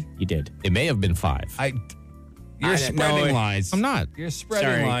 See, You did. It may have been 5. You're I- spreading no, lies. I'm not. You're spreading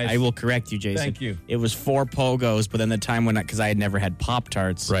Sorry, lies. I will correct you, Jason. Thank you. It was 4 Pogos, but then the time when, because I had never had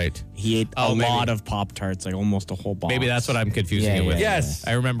Pop-Tarts. Right. He ate Oh, a maybe. lot of Pop-Tarts, like almost a whole box. Maybe that's what I'm confusing Yeah, it with. yeah, Yes.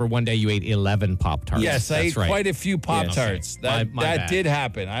 I remember one day you ate 11 Pop-Tarts. Yes, I That's ate right. quite a few Pop-Tarts. Okay. That My that bad. did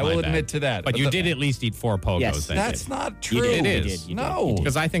happen. I My will bad. admit to that. But you did at least eat 4 pogos. Yes, I That's did. not true. did. It You is. did, you No. did.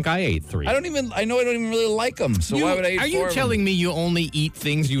 Because I think I ate 3. I don't even really like them. So why would I eat Are 4 you of them? telling me you only eat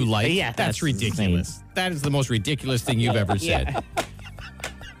things you like? Yeah, that's that's ridiculous. That is the most ridiculous thing you've ever said.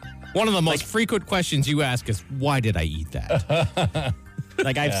 One of the most frequent questions you ask is, why did I eat that?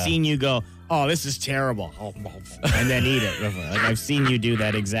 Like I've seen you go, oh, this is terrible. And then eat it. Like, I've seen you do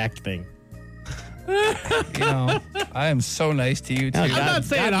that exact thing. I am so nice to you, too. No, I'm not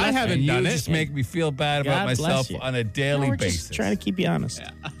saying I haven't done You it. just make me feel bad about God bless myself you. on a daily We're basis. just trying to keep you honest.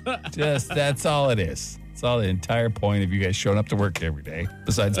 That's all it is. That's all the entire point of you guys showing up to work every day,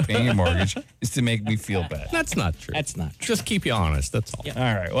 besides paying your mortgage, is to make me feel bad. That's not true. That's not true. Just keep you honest. That's all.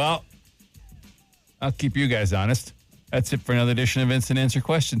 All right, well, I'll keep you guys honest. That's it for another edition of Instant Answer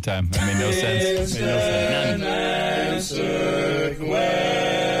Question Time. That made no sense. Made no sense.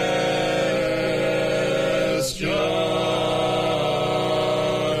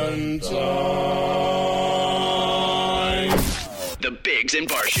 The Biggs and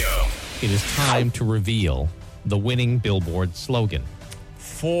Bar Show. It is time to reveal the winning Billboard slogan.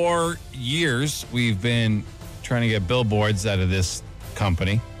 For years, we've been trying to get billboards out of this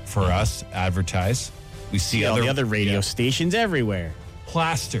company for us, advertise. We see All the other radio stations everywhere.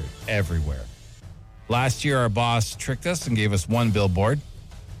 plastered everywhere. Last year, our boss tricked us and gave us one billboard,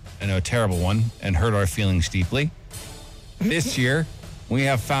 I know, a terrible one, and hurt our feelings deeply. This year, we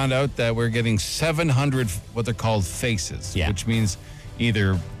have found out that we're getting 700 what they're called faces, which means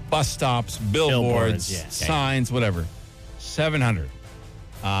either bus stops, billboards, signs, whatever. 700.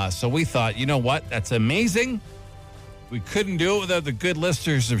 So we thought, you know what? That's amazing. We couldn't do it without the good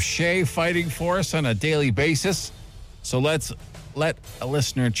listeners of Shay fighting for us on a daily basis. So let's let a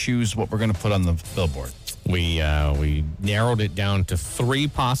listener choose what we're going to put on the billboard. We narrowed it down to 3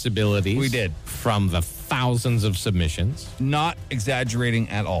 possibilities. We did. From the thousands of submissions. Not exaggerating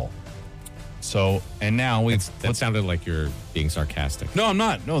at all. So, and now That sounded like you're being sarcastic. No, I'm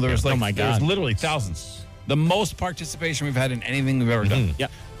not. No, there's Oh my God. there's literally thousands. The most participation we've had in anything we've ever done. Yeah.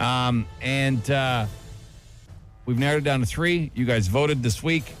 And we've narrowed it down to 3. You guys voted this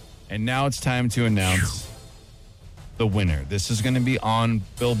week, and now it's time to announce the winner. This is going to be on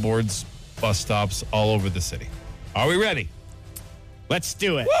billboards, bus stops all over the city. Are we ready? Let's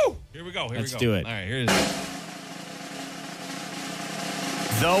do it. Woo! Here we go. Let's do it. All right, here it is.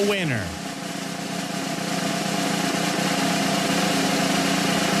 The winner.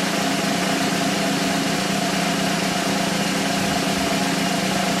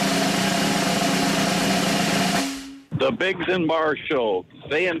 The Biggs and Bar Show,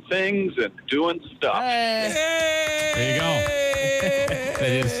 saying things and doing stuff. There you go.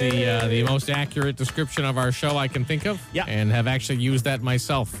 That is the most accurate description of our show I can think of. Yeah. And have actually used that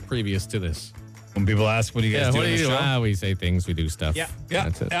myself previous to this. When people ask, what do you guys do what on do the you show? do? We say things, we do stuff. Yeah. Yeah,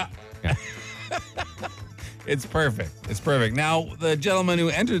 That's it. yeah. It's perfect. It's perfect. Now, the gentleman who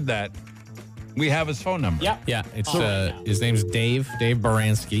entered that, we have his phone number. Yeah. Yeah, it's his name's Dave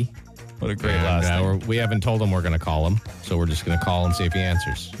Baranski. What a great And, last name. we haven't told him we're going to call him, so we're just going to call and see if he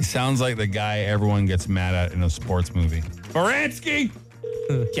answers. He sounds like the guy everyone gets mad at in a sports movie. Baranski!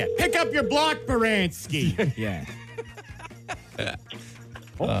 Yeah. Pick up your block, Baranski. Yeah.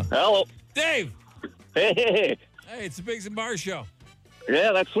 Hello. Dave! Hey. Hey, it's the Biggs and Bar Show.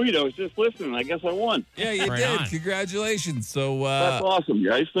 Yeah, that's sweet. I was just listening. I guess I won. Yeah, you Right did. on. Congratulations. So, That's awesome,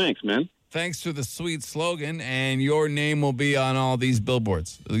 guys. Thanks, man. thanks for the sweet slogan, and your name will be on all these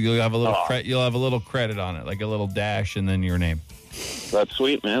billboards. You'll have a little you'll have a little credit on it, like a little dash, and then your name. That's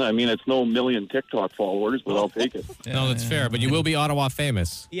sweet, man. I mean, it's no million TikTok followers, but I'll take it. No, that's fair, but you will be Ottawa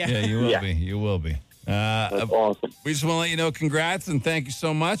famous. Yeah, you will be. You will be. That's awesome. We just want to let you know, congrats and thank you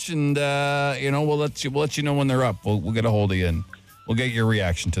so much. And we'll let you know when they're up. We'll get a hold of you and we'll get your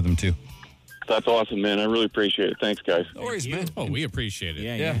reaction to them too. That's awesome, man. I really appreciate it. Thanks, guys. No worries, man. Oh, we appreciate it.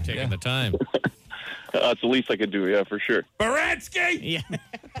 Yeah, You're yeah. taking the time. That's the least I could do. Yeah, for sure. Baranski! Yeah.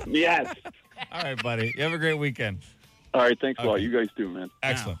 Yes. All right, buddy. You have a great weekend. All right. Thanks a lot. Okay. You guys too, man.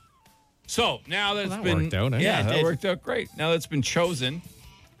 Excellent. So now that's that been worked out, eh? yeah, Yeah, it that did. worked out great. Now that's been chosen,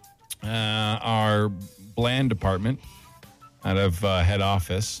 our Bland department out of head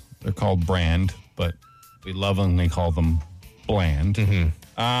office. They're called Brand, but we lovingly call them Bland.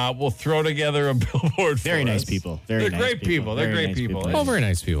 We'll throw together a billboard. Very for nice us. people. They're great people. They're Very great nice people. people. Oh, very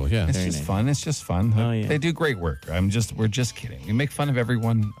nice people, yeah. It's Very just nice. fun. It's just fun. Oh, yeah. They do great work. We're just kidding. We make fun of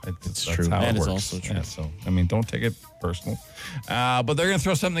everyone. That's true. How That it is works. also true. Yeah, so, I mean, don't take it personal. But they're going to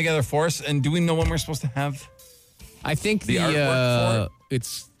throw something together for us. And do we know when we're supposed to have? I think The artwork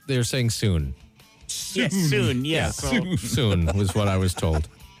for they're saying soon. Yes, soon. Yeah. Soon was what I was told.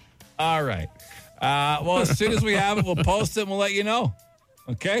 All right. Well, as soon as we have it, we'll post it and we'll let you know.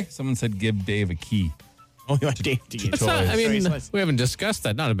 Okay? Someone said give Dave a key. Oh, you want Dave to get That's not- I mean, Nice. we haven't discussed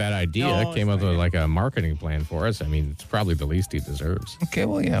that. Not a bad idea. No, It came it's up fine. with like a marketing plan for us. I mean, it's probably the least he deserves. Okay,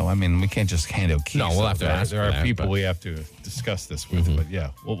 well, yeah. I mean, we can't just hand out keys. No, we'll have to ask There for are that, people but- we have to discuss this with. But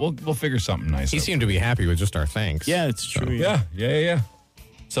yeah, we'll figure something nice He out. seemed to be happy with just our thanks. Yeah, it's true. Yeah.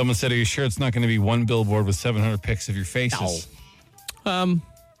 Someone said, are you sure it's not going to be one billboard with 700 pics of your faces? No.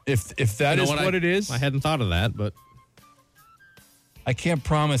 If that is what it is. I hadn't thought of that, but I can't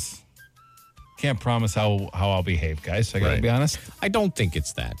promise how I'll behave, guys. I got to be honest. I don't think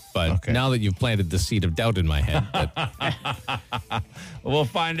it's that. But now that you've planted the seed of doubt in my head, we'll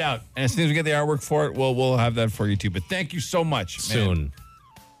find out. And as soon as we get the artwork for it, we'll have that for you too. But thank you so much. Soon. Man.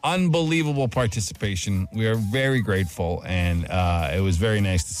 Unbelievable participation. We are very grateful, and it was very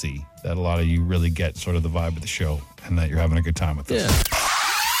nice to see that a lot of you really get sort of the vibe of the show and that you're having a good time with us.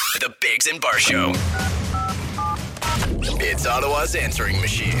 The Biggs and Bar Show. It's Ottawa's answering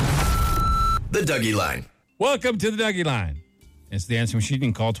machine. The DUGY line. Welcome to the DUGY line. It's the answering machine. You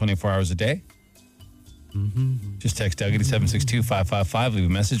can call 24 hours a day. Just text DUGY to 762-555. Leave a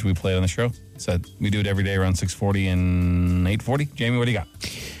message. We play it on the show. So we do it every day around 6:40 and 8:40. Jamie, what do you got?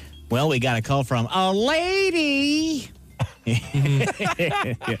 Well, we got a call from a lady. Ahoy,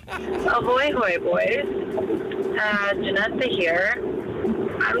 hoy, boys. Janessa here.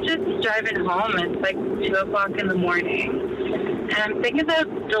 I'm just driving home. It's like 2 o'clock in the morning. And I'm thinking about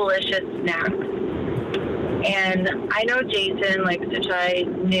delicious snacks. And I know Jason likes to try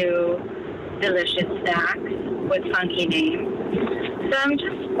new delicious snacks with funky names. So I'm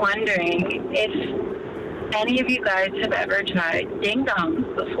just wondering if any of you guys have ever tried ding dongs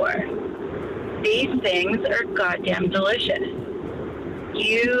before. These things are goddamn delicious.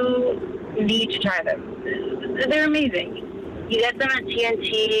 You need to try them. They're amazing. You get them at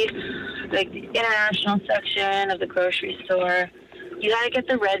TNT, like the international section of the grocery store. You gotta get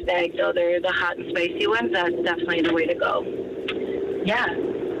the red bag though. They're the hot and spicy ones. That's definitely the way to go. Yeah.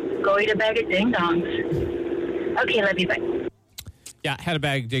 Go eat a bag of ding dongs. Okay, love you, bye. yeah, had a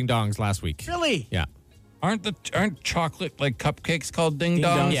bag of ding dongs last week. Really? Yeah. Aren't chocolate like cupcakes called ding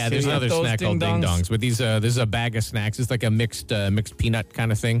dongs? Yeah, there's another snack called ding dongs. But these this is a bag of snacks. It's like a mixed peanut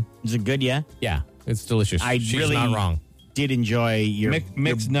kind of thing. Is it good? Yeah. Yeah, it's delicious. She's really not wrong. Did enjoy your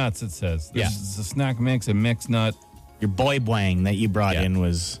mixed nuts. It says. There's a snack mix, a mixed nut. Your boy bwang that you brought in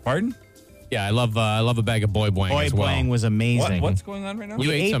was. Pardon? Yeah, I love a bag of boy bwang Boy as well. bwang was amazing. What's going on right now?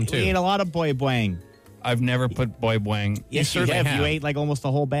 You ate some too. We ate a lot of boy bwang. I've never put boy bwang. Yes, you have. You ate like almost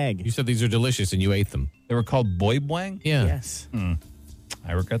the whole bag. You said these are delicious and you ate them. They were called boy bwang? Yeah. Yes.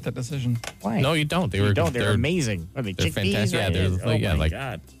 I regret that decision. Why? No, you don't. They're amazing. Are they they're chickpeas? fantastic. Yeah, my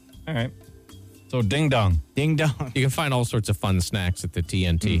God. All right. So ding dong. Ding dong. You can find all sorts of fun snacks at the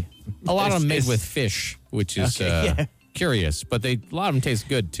TNT. A lot of them made with fish, which is curious, but a lot of them taste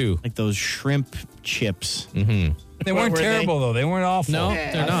good too. Like those shrimp chips. Mm-hmm. They weren't terrible, though. They weren't awful. No,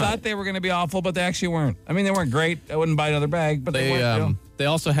 they're not. I thought they were going to be awful, but they actually weren't. I mean, they weren't great. I wouldn't buy another bag, but they weren't. They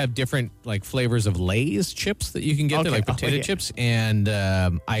also have different like flavors of Lay's chips that you can get there, like potato chips. And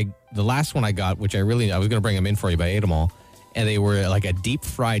the last one I got, which I was going to bring them in for you, but I ate them all. And they were like a deep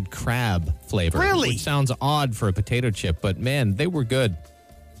fried crab flavor. Really? Which sounds odd for a potato chip, but man, they were good.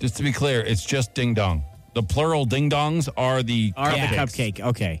 Just to be clear, it's just ding dong. The plural ding dongs are the cupcake.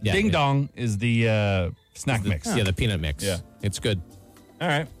 Okay. Yeah, ding dong is the snack mix. Yeah, the peanut mix. Yeah. It's good. All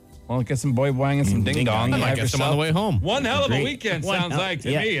right. Well, get some boy bwang and some ding dong. I might get some on the way home. One hell of a weekend sounds like to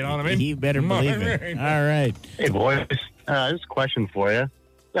me. You know what I mean? You better believe it. All right. Hey, boys. This is a question for you. I was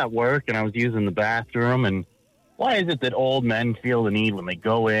at work and I was using the bathroom, and why is it that old men feel the need when they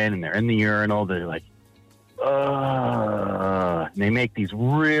go in and they're in the urinal, they're like, and they make these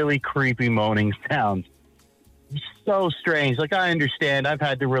really creepy moaning sounds. So strange. Like, I understand. I've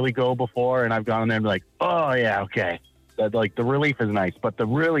had to really go before, and I've gone in there and be like, oh, yeah, okay. That, like, the relief is nice. But the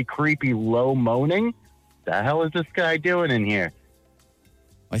really creepy low moaning, the hell is this guy doing in here?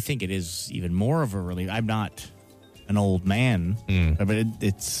 I think it is even more of a relief. I'm not an old man, but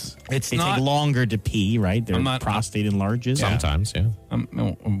it's they not, take longer to pee, right? Their prostate enlarges. Sometimes, yeah.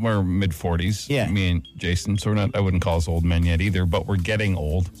 We're mid-40s. Yeah. Me and Jason, so I wouldn't call us old men yet either, but we're getting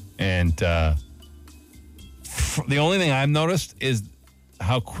old. And the only thing I've noticed is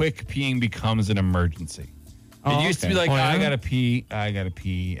how quick peeing becomes an emergency. It used to be like, I gotta pee.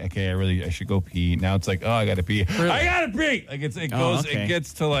 Okay, I should go pee. Now it's like, I gotta pee. Really? I gotta pee. Like it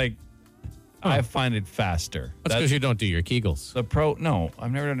gets to like, I find it faster. That's because you don't do your Kegels. No,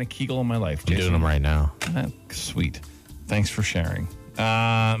 I've never done a Kegel in my life. I'm doing them right now. Sweet. Thanks for sharing.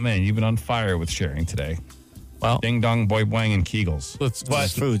 Man, you've been on fire with sharing today. Well, ding dong, boy bwang, and Kegels.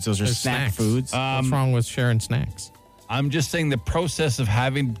 What foods? Those are snack foods. What's wrong with sharing snacks? I'm just saying the process of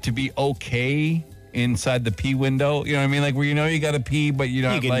having to be okay inside the pee window. You know what I mean? Like where you got to pee, but you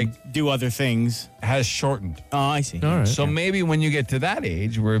don't like do other things. Has shortened. Oh, I see. All right, so maybe when you get to that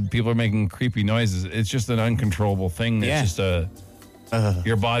age where people are making creepy noises, it's just an uncontrollable thing. It's just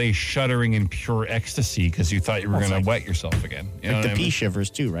your body shuddering in pure ecstasy because you thought you were going to wet yourself again. You know Like the what I pea mean? shivers,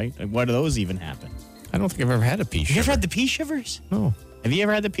 too, right? Like, why do those even happen? I don't think I've ever had a pea You shiver. ever had the pea shivers? No. Have you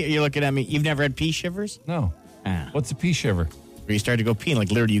ever had the pea? You're looking at me. You've never had pea shivers? No. Ah. What's a pea shiver? Where you start to go pee, and like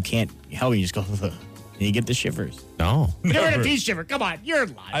literally you can't help it. You just go, and you get the shivers. No. You never had a pea shiver? Come on, you're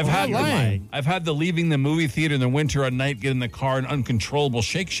lying. I've had the leaving the movie theater in the winter at night, get in the car and uncontrollable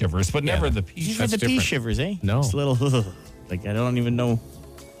shake shivers, but never the pea You've shivers. had the pea shivers, eh? No. It's a little, like I don't even know.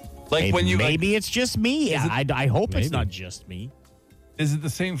 Like when you maybe it's just me. I hope it's Maybe. not just me. is it the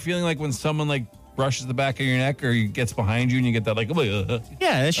same feeling like when someone like brushes the back of your neck or gets behind you and you get that like Yeah, that's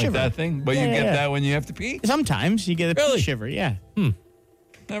like shiver. that thing, but you get that when you have to pee? Sometimes you get a Really? pea shiver. Yeah.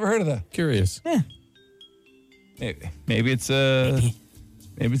 Never heard of that. Curious. Yeah. Maybe it's a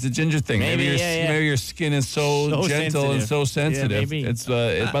ginger thing. Maybe, Maybe your skin is so gentle and sensitive. so sensitive. Yeah, maybe. It's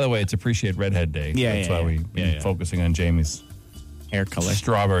by the way, it's Appreciate Redhead Day. Yeah, That's yeah, why yeah. we've been focusing on Jamie's Hair color.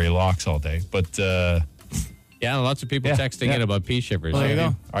 strawberry locks all day. But Yeah, lots of people texting in about pea shivers. There you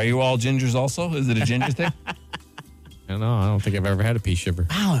go. are you all gingers also? Is it a ginger thing? I don't know. I don't think I've ever had a pea shiver.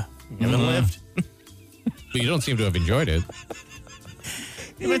 Wow. You haven't lived. But you don't seem to have enjoyed it.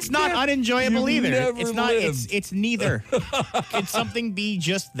 It's not unenjoyable you've either. never It's not. lived. It's neither. Can something be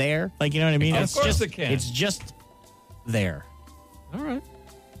just there? Like, you know what I mean? Of It's course just, it can. It's just there. All right.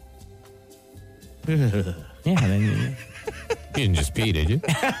 Yeah. Then You didn't just pee, did you?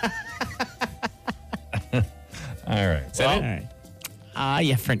 All right. all right.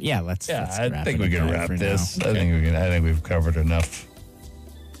 Yeah, friend. Yeah, let's. let's I wrap think it we up can there wrap for this. now. I think we've covered enough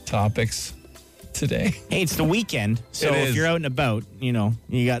topics today. Hey, it's the weekend, so It if is. you're out and about, you know,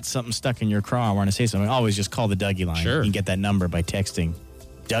 you got something stuck in your craw, I want to say something, always just call the DUGY line. Sure. You can get that number by texting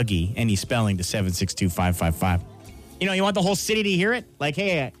DUGY, any spelling, to 762-555. You know, you want the whole city to hear it? Like,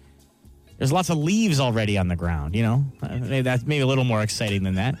 hey, there's lots of leaves already on the ground, you know? Maybe that's maybe a little more exciting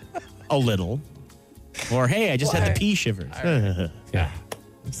than that. A little. Or, hey, I just had the pea shivers. Yeah.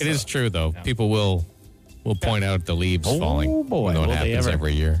 It is true, though. People will point out the leaves falling. boy, I know it will they happens ever.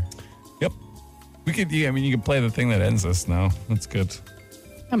 every year. Yep. We could. Yeah, I mean, you can play the thing that ends this now. That's good.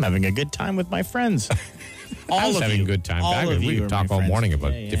 I'm having a good time with my friends. I was of having you. a good time. All Back of we you could are talk my all friends. morning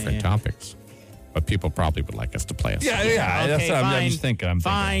about Yeah, different yeah. topics. But people probably would like us to play us. Yeah. Okay, That's what I'm fine. just thinking.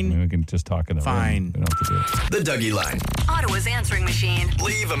 Fine. I mean, we can just talk in the Fine. room. We don't have to do it. The Dougie Line. Ottawa's answering machine.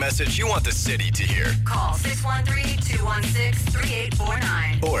 Leave a message you want the city to hear. Call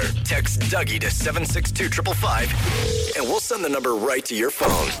 613-216-3849. Or text Dougie to 762-555 and we'll send the number right to your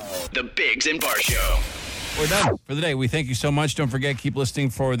phone. The Bigs and Bar Show. We're done for the day. We thank you so much. Don't forget, keep listening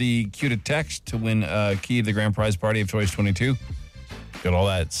for the cue to text to win a key to the grand prize party of Toys 22. Got all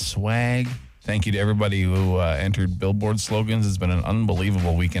that swag. Thank you to everybody who entered Billboard slogans. It's been an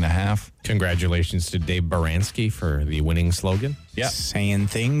unbelievable week and a half. Congratulations to Dave Baranski for the winning slogan. Yeah. Saying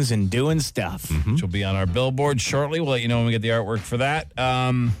things and doing stuff. Which will be on our billboard shortly. We'll let you know when we get the artwork for that.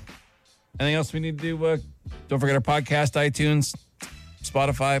 Anything else we need to do? Don't forget our podcast, iTunes,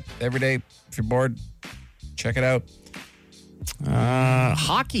 Spotify, every day. If you're bored, check it out.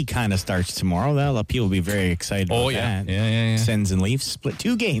 Hockey kind of starts tomorrow. That'll people will be very excited about that. Yeah. Sens and Leafs split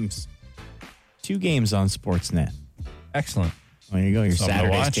 2 games. 2 games on Sportsnet. Excellent. There you go. Your Something to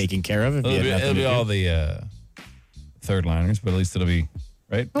Saturday's watch. taken care of. If you have It'll nothing be to do. all the third liners, but at least it'll be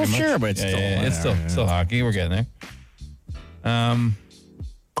right. Oh, pretty much? sure, but it's still it's still hockey. We're getting there.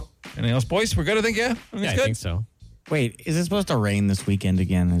 Anything else, boys? We're good. I think. Yeah, Yeah, I good. think so. Wait, is it supposed to rain this weekend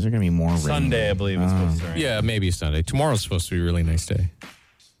again? Is there going to be more rain? Sunday, I believe, is supposed to rain. Yeah, maybe Sunday. Tomorrow's supposed to be a really nice day.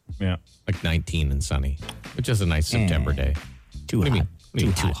 Yeah. Like 19 and sunny, which is a nice September day. Too What do hot. you mean? What do you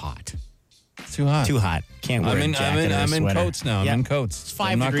mean Too too hot. hot? It's too hot. Too hot. Can't wear a jacket or a I'm in sweater. coats now. Yeah. I'm in coats. It's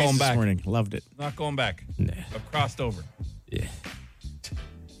 5 I'm not degrees going this back. morning. Loved it. Not going back. Nah. I've crossed over. Yeah.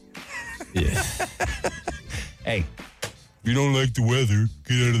 Yeah. Hey, if you don't like the weather,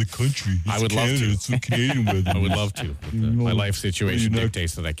 get out of the country. It's I would love Canada. to. It's some Canadian weather. I would love to. But my life situation You're not-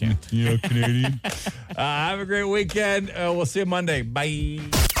 dictates that I can't. You're not Canadian. Have a great weekend. We'll see you Monday. Bye.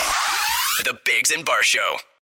 The Bigs and Bar Show.